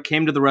Butler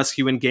came to the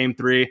rescue in Game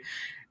 3.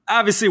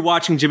 Obviously,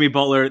 watching Jimmy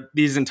Butler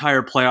these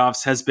entire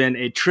playoffs has been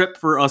a trip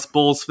for us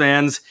Bulls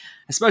fans,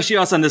 especially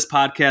us on this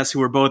podcast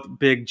who are both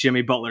big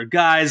Jimmy Butler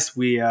guys.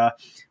 We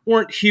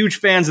weren't huge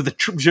fans of the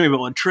Jimmy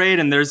Butler trade,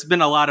 and there's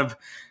been a lot of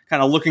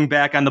kind of looking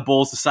back on the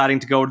Bulls deciding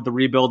to go to the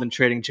rebuild and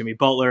trading Jimmy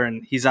Butler,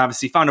 and he's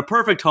obviously found a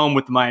perfect home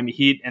with the Miami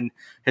Heat and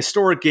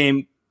historic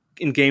game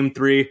in Game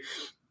 3.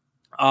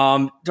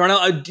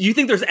 Darnell, do you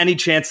think there's any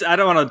chance, I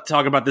don't want to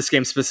talk about this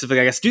game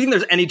specifically, I guess, do you think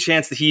there's any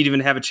chance the Heat even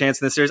have a chance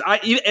in this series?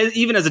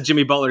 Even as a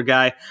Jimmy Butler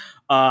guy,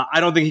 I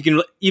don't think he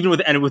can, even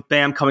with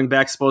Bam coming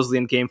back supposedly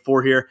in Game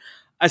 4 here,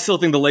 I still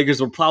think the Lakers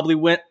will probably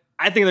win.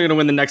 I think they're going to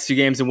win the next 2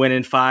 games and win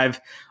in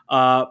 5.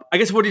 I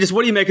guess what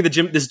do you make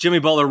of this Jimmy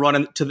Butler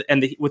run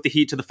with the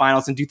Heat to the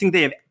finals? And do you think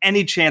they have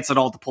any chance at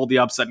all to pull the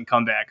upset and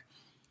come back?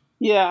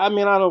 Yeah, I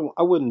mean,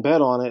 I wouldn't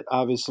bet on it.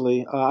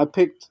 Obviously, I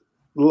picked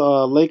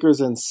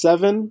Lakers in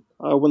 7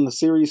 when the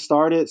series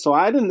started, so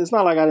it's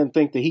not like I didn't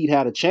think the Heat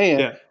had a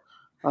chance. Yeah.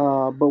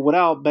 But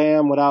without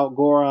Bam, without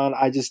Goran,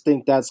 I just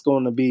think that's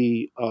going to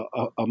be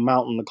a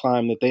mountain to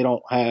climb that they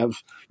don't have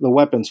the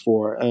weapons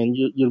for, and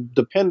you're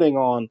depending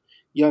on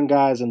young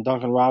guys and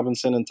Duncan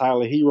Robinson and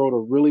Tyler Hero to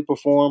really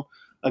perform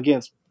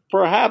against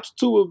perhaps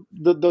two of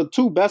the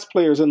 2 best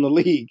players in the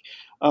league.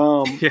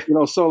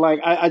 So like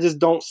I just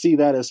don't see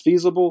that as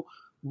feasible.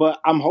 But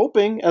I'm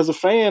hoping as a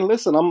fan.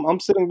 Listen, I'm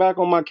sitting back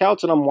on my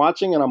couch and I'm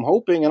watching and I'm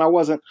hoping. And I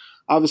wasn't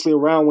obviously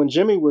around when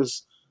Jimmy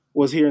was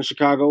here in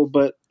Chicago,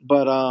 but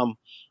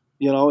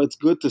it's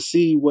good to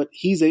see what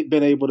he's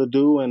been able to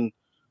do. And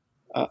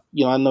I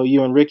know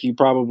you and Ricky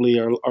probably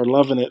are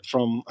loving it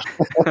from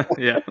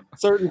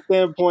certain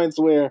standpoints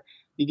where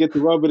you get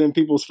to rub it in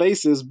people's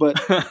faces. But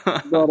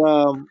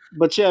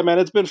yeah, man,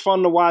 it's been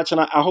fun to watch,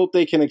 and I hope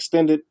they can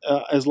extend it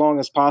as long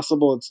as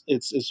possible.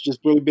 It's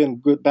just really been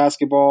good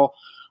basketball,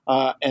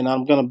 and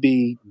I'm gonna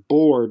be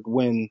bored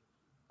when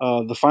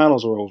the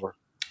finals are over.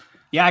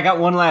 Yeah, I got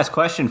one last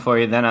question for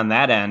you then on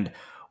that end.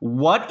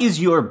 What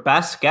is your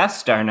best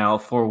guess, Darnell,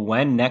 for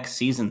when next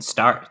season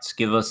starts?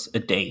 Give us a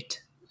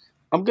date.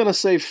 I'm going to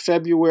say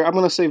February. I'm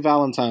going to say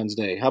Valentine's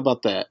Day. How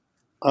about that?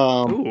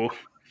 Ooh.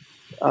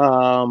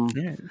 I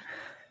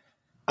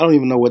don't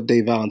even know what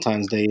day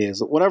Valentine's Day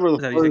is. Whatever the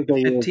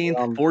Thursday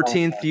 15th,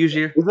 14th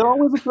usually. Is it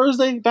always a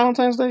Thursday,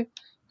 Valentine's Day?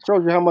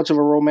 Shows you how much of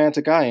a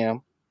romantic I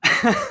am.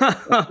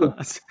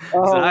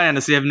 I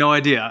honestly have no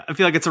idea. I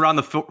feel like it's around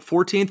the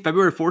 14th,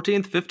 February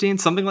 14th, 15th,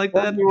 something like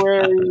that.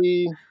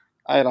 February,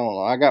 I don't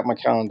know. I got my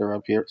calendar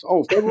up here.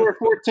 Oh, February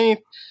 14th.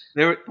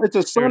 It's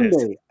a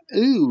Sunday.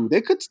 Ooh,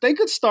 they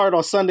could start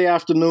on Sunday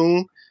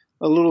afternoon,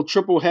 a little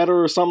triple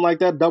header or something like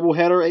that, double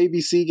header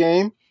ABC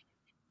game.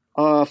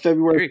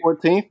 February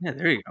 14th. Yeah,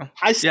 there you go.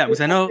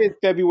 I know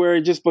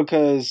February just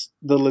because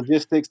the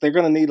logistics. They're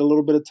going to need a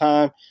little bit of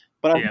time,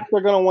 but I think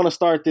they're going to want to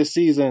start this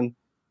season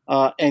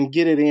and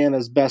get it in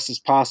as best as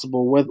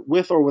possible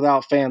with or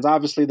without fans.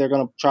 Obviously, they're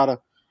going to try to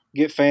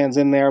get fans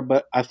in there,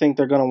 but I think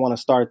they're going to want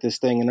to start this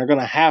thing, and they're going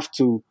to have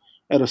to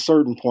at a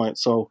certain point.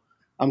 So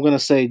I'm going to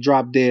say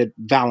drop dead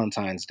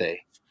Valentine's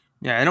Day.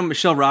 Yeah, I know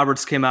Michelle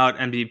Roberts came out,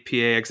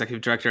 NBPA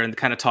executive director, and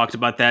kind of talked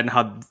about that and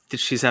how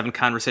she's having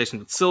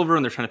conversations with Silver,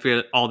 and they're trying to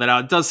figure all that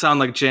out. It does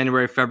sound like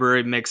January,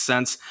 February makes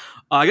sense.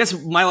 I guess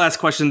my last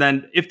question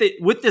then, if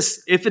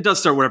it does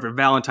start whatever,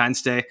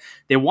 Valentine's Day,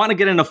 they want to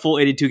get in a full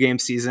 82 game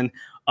season.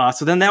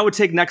 So then that would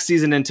take next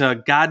season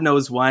into God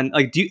knows when.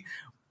 Like,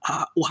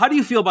 how do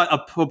you feel about a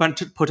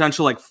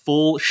potential like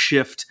full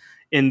shift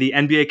in the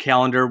NBA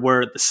calendar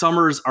where the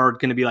summers are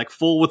going to be like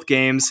full with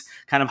games,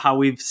 kind of how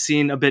we've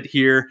seen a bit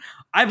here?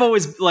 I've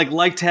always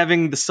liked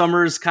having the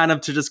summers kind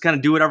of to just kind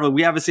of do whatever.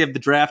 We obviously have the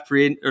draft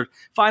or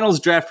finals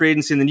draft free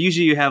agency, and then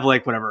usually you have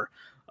like whatever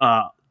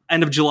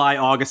end of July,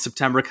 August,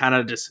 September, kind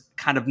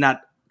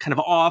of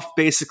off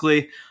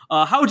basically.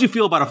 How would you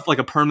feel about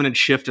a permanent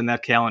shift in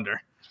that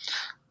calendar?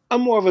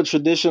 I'm more of a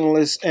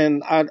traditionalist,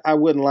 and I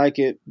wouldn't like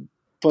it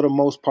for the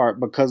most part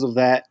because of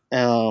that.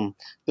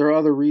 There are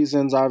other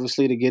reasons,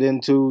 obviously, to get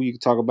into. You can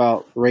talk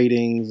about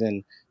ratings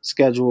and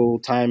schedule,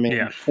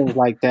 timing, things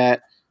like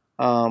that.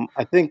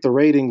 I think the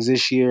ratings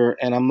this year,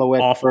 and I'm no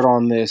expert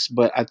on this,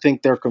 but I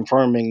think they're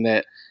confirming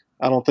that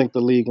I don't think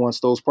the league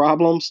wants those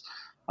problems.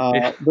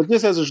 But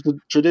just as a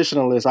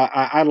traditionalist,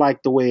 I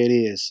like the way it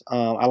is.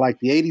 I like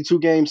the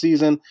 82-game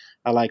season.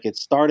 I like it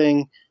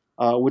starting,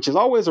 which is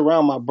always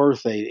around my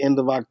birthday, end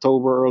of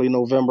October, early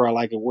November. I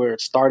like it where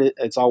it started.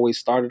 It's always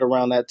started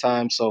around that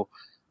time. So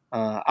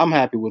I'm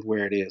happy with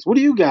where it is. What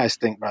do you guys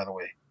think, by the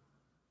way?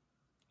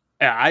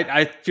 Yeah,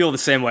 I feel the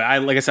same way.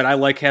 Like I said, I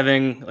like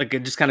having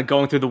just kind of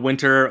going through the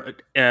winter,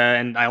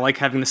 and I like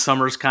having the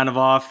summers kind of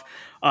off.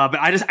 But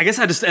I guess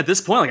at this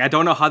point, I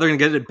don't know how they're going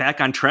to get it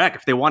back on track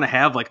if they want to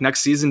have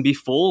next season be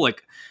full.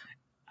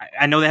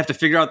 I know they have to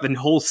figure out the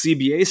whole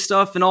CBA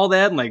stuff and all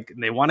that. And,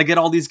 they want to get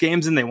all these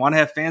games in, they want to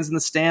have fans in the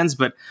stands,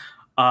 but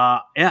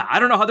I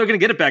don't know how they're going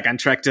to get it back on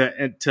track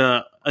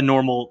to a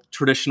normal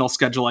traditional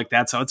schedule like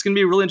that. So it's going to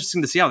be really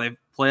interesting to see how they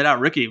play it out.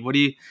 Ricky, what do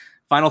you?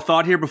 Final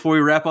thought here before we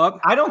wrap up?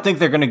 I don't think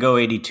they're going to go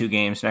 82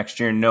 games next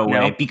year. No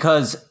way.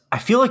 Because I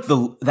feel like the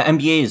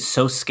NBA is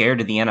so scared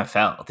of the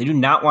NFL. They do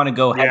not want to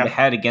go head to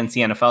head against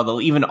the NFL.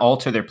 They'll even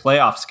alter their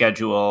playoff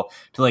schedule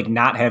to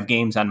not have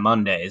games on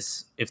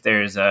Mondays. If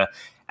there's a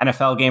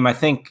NFL game, I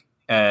think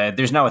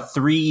there's now a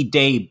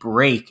 3-day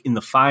break in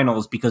the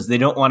finals because they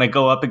don't want to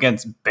go up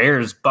against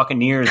Bears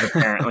Buccaneers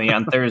apparently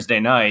on Thursday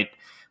night.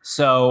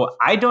 So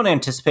I don't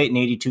anticipate an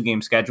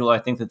 82-game schedule. I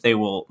think that they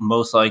will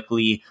most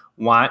likely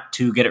want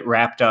to get it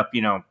wrapped up,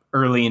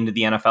 early into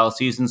the NFL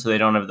season so they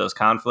don't have those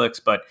conflicts.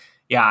 But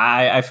yeah,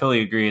 I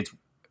fully agree. It's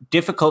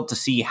difficult to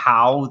see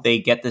how they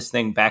get this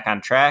thing back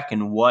on track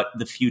and what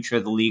the future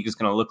of the league is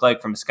going to look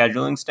like from a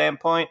scheduling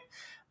standpoint.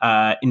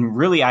 And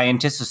really, I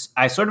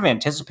sort of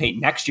anticipate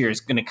next year is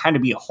going to kind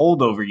of be a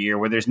holdover year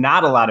where there's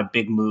not a lot of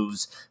big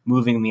moves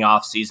moving in the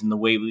offseason the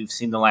way we've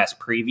seen the last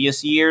previous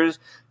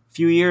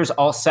few years,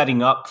 all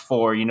setting up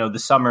for, the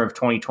summer of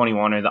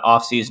 2021 or the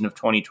offseason of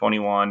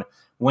 2021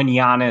 when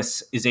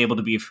Giannis is able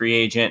to be a free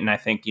agent. And I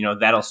think,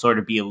 that'll sort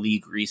of be a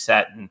league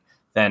reset, and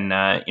then,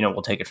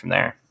 we'll take it from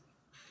there.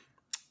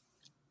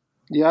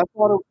 Yeah, I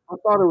thought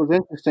it was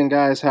interesting,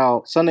 guys,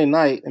 how Sunday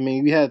night,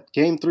 we had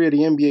game 3 of the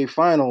NBA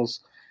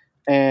Finals,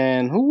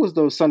 and who was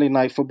those Sunday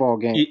night football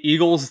games?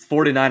 Eagles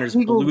 49ers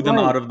blew them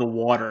out of the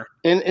water.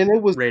 And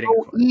it was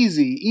so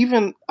easy.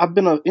 Even I've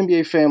been an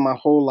NBA fan my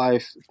whole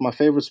life. It's my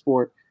favorite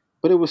sport.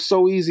 But it was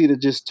so easy to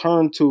just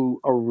turn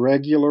to a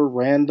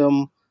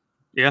random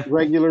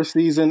regular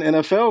season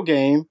NFL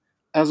game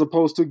as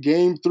opposed to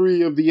game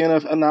 3 of the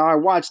NFL. Now, I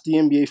watched the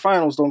NBA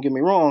Finals, don't get me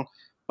wrong,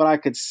 but I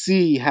could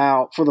see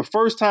how, for the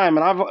first time,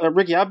 and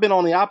Ricky, I've been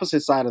on the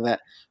opposite side of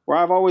that, where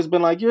I've always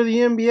been like, you're the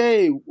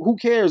NBA, who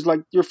cares?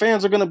 Your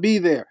fans are going to be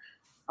there.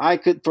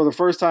 For the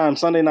first time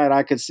Sunday night,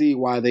 I could see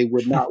why they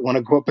would not want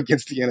to go up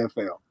against the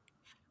NFL.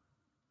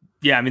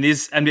 Yeah,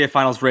 these NBA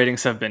Finals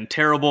ratings have been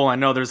terrible. I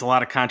know there's a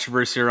lot of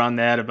controversy around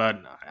that,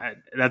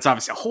 that's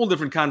obviously a whole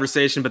different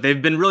conversation, but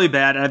they've been really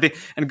bad. And I think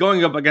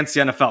going up against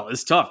the NFL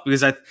is tough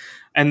because I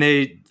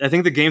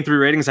think the game 3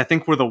 ratings,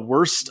 were the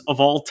worst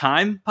of all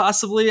time,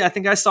 possibly. I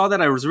think I saw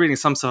that. I was reading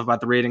some stuff about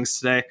the ratings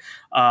today.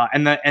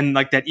 And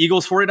that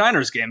Eagles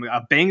 49ers game,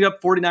 a banged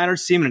up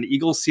 49ers team and an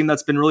Eagles team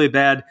that's been really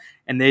bad.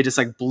 And they just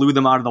blew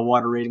them out of the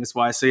water ratings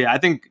wise. So yeah, I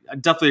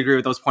definitely agree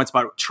with those points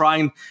about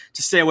trying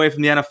to stay away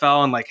from the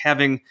NFL and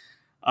having,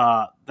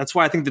 that's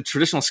why I think the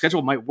traditional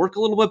schedule might work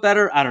a little bit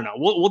better. I don't know.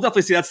 We'll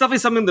definitely see. That's definitely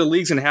something the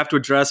league's going to have to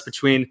address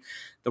between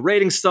the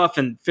rating stuff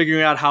and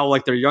figuring out how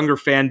their younger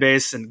fan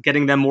base and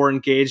getting them more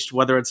engaged,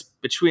 whether it's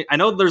between, I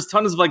know there's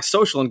tons of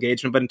social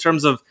engagement, but in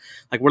terms of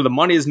where the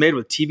money is made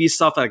with TV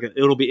stuff,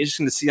 it'll be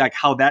interesting to see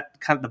how that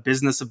kind of the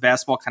business of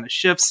basketball kind of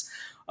shifts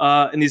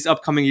in these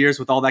upcoming years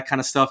with all that kind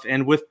of stuff,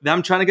 and with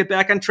them trying to get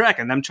back on track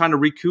and them trying to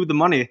recoup the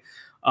money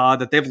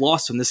that they've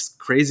lost in this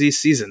crazy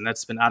season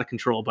that's been out of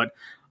control. But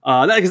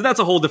Because that's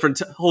a whole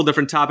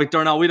different topic.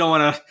 Darnell, we don't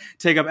want to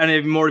take up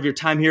any more of your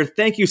time here.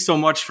 Thank you so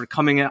much for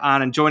coming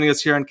on and joining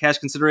us here on Cash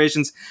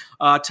Considerations.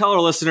 Tell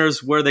our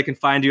listeners where they can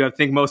find you. I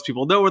think most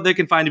people know where they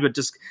can find you, but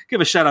just give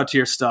a shout out to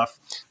your stuff.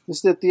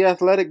 Just at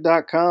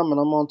theathletic.com,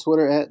 and I'm on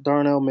Twitter at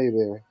Darnell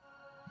Mayberry.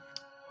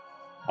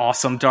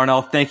 Awesome,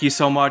 Darnell. Thank you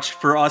so much.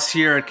 For us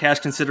here at Cash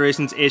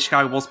Considerations, a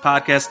Chicago Bulls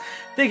podcast,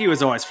 thank you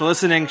as always for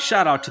listening.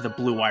 Shout out to the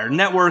Blue Wire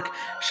Network.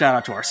 Shout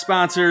out to our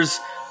sponsors,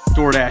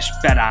 DoorDash,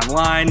 Bet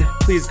Online.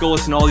 Please go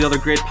listen to all the other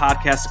great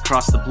podcasts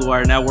across the Blue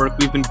Wire Network.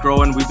 We've been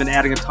growing. We've been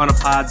adding a ton of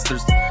pods.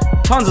 There's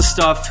tons of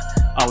stuff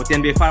with the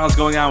NBA Finals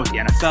going on, with the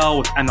NFL,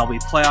 with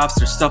MLB playoffs.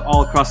 There's stuff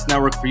all across the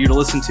network for you to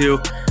listen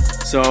to.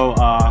 So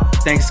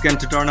thanks again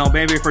to Darnell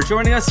Mayberry for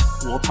joining us.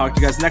 We'll talk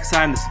to you guys next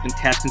time. This has been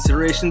Cash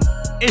Considerations,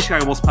 a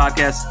Chicago Bulls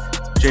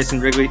podcast.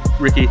 Jason, Ricky,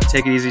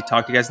 take it easy.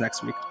 Talk to you guys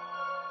next week.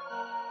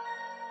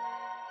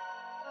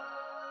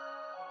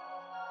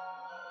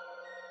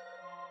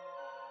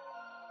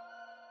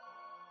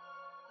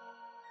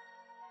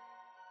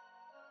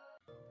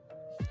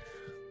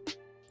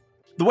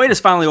 The wait is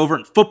finally over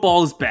and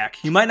football is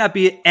back. You might not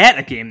be at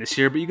a game this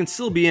year, but you can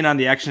still be in on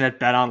the action at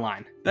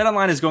BetOnline.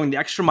 BetOnline is going the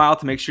extra mile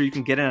to make sure you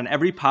can get in on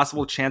every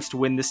possible chance to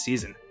win this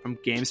season. From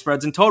game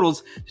spreads and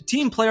totals to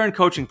team, player, and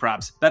coaching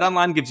props,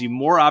 BetOnline gives you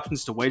more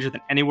options to wager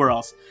than anywhere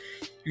else.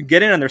 You can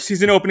get in on their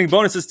season opening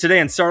bonuses today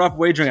and start off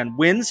wagering on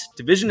wins,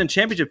 division, and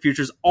championship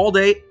futures all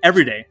day,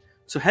 every day.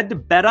 So head to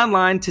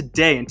BetOnline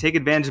today and take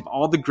advantage of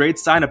all the great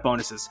sign-up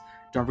bonuses.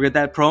 Don't forget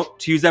to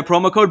use that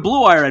promo code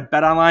BlueWire at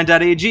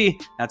betonline.ag.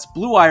 That's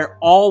BlueWire,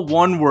 all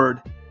one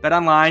word.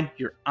 BetOnline,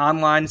 your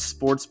online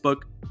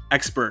sportsbook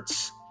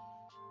experts.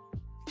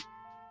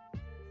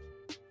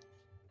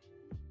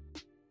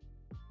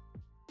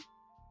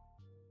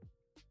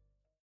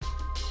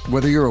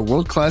 Whether you're a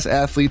world-class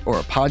athlete or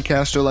a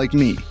podcaster like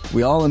me,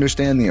 we all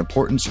understand the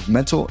importance of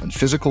mental and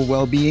physical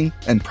well-being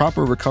and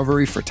proper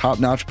recovery for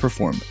top-notch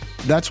performance.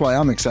 That's why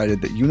I'm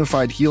excited that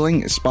Unified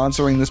Healing is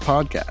sponsoring this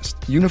podcast.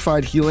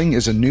 Unified Healing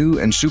is a new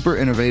and super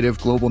innovative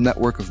global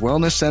network of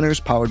wellness centers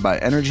powered by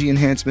Energy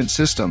Enhancement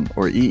System,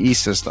 or EE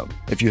System.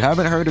 If you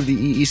haven't heard of the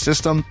EE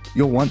System,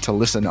 you'll want to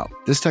listen up.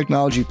 This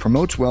technology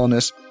promotes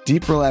wellness,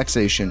 deep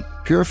relaxation,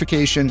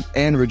 purification,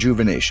 and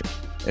rejuvenation.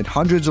 At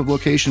hundreds of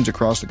locations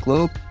across the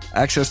globe,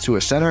 access to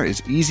a center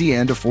is easy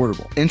and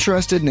affordable.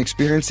 Interested in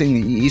experiencing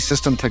the EE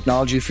System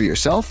technology for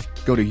yourself?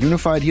 Go to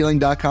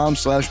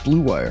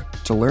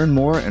unifiedhealing.com/bluewire to learn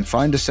more and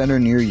find a center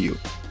near you.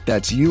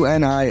 That's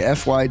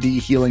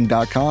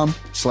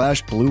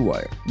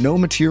unifydhealing.com/bluewire. No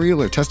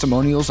material or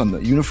testimonials on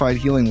the Unified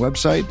Healing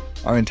website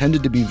are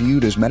intended to be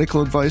viewed as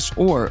medical advice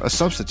or a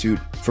substitute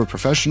for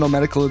professional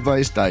medical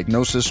advice,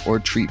 diagnosis, or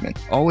treatment.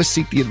 Always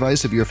seek the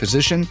advice of your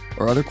physician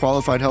or other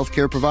qualified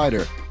healthcare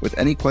provider with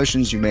any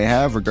questions you may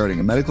have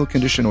regarding a medical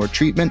condition or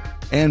treatment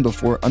and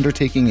before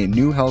undertaking a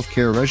new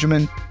healthcare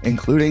regimen,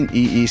 including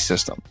EE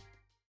System.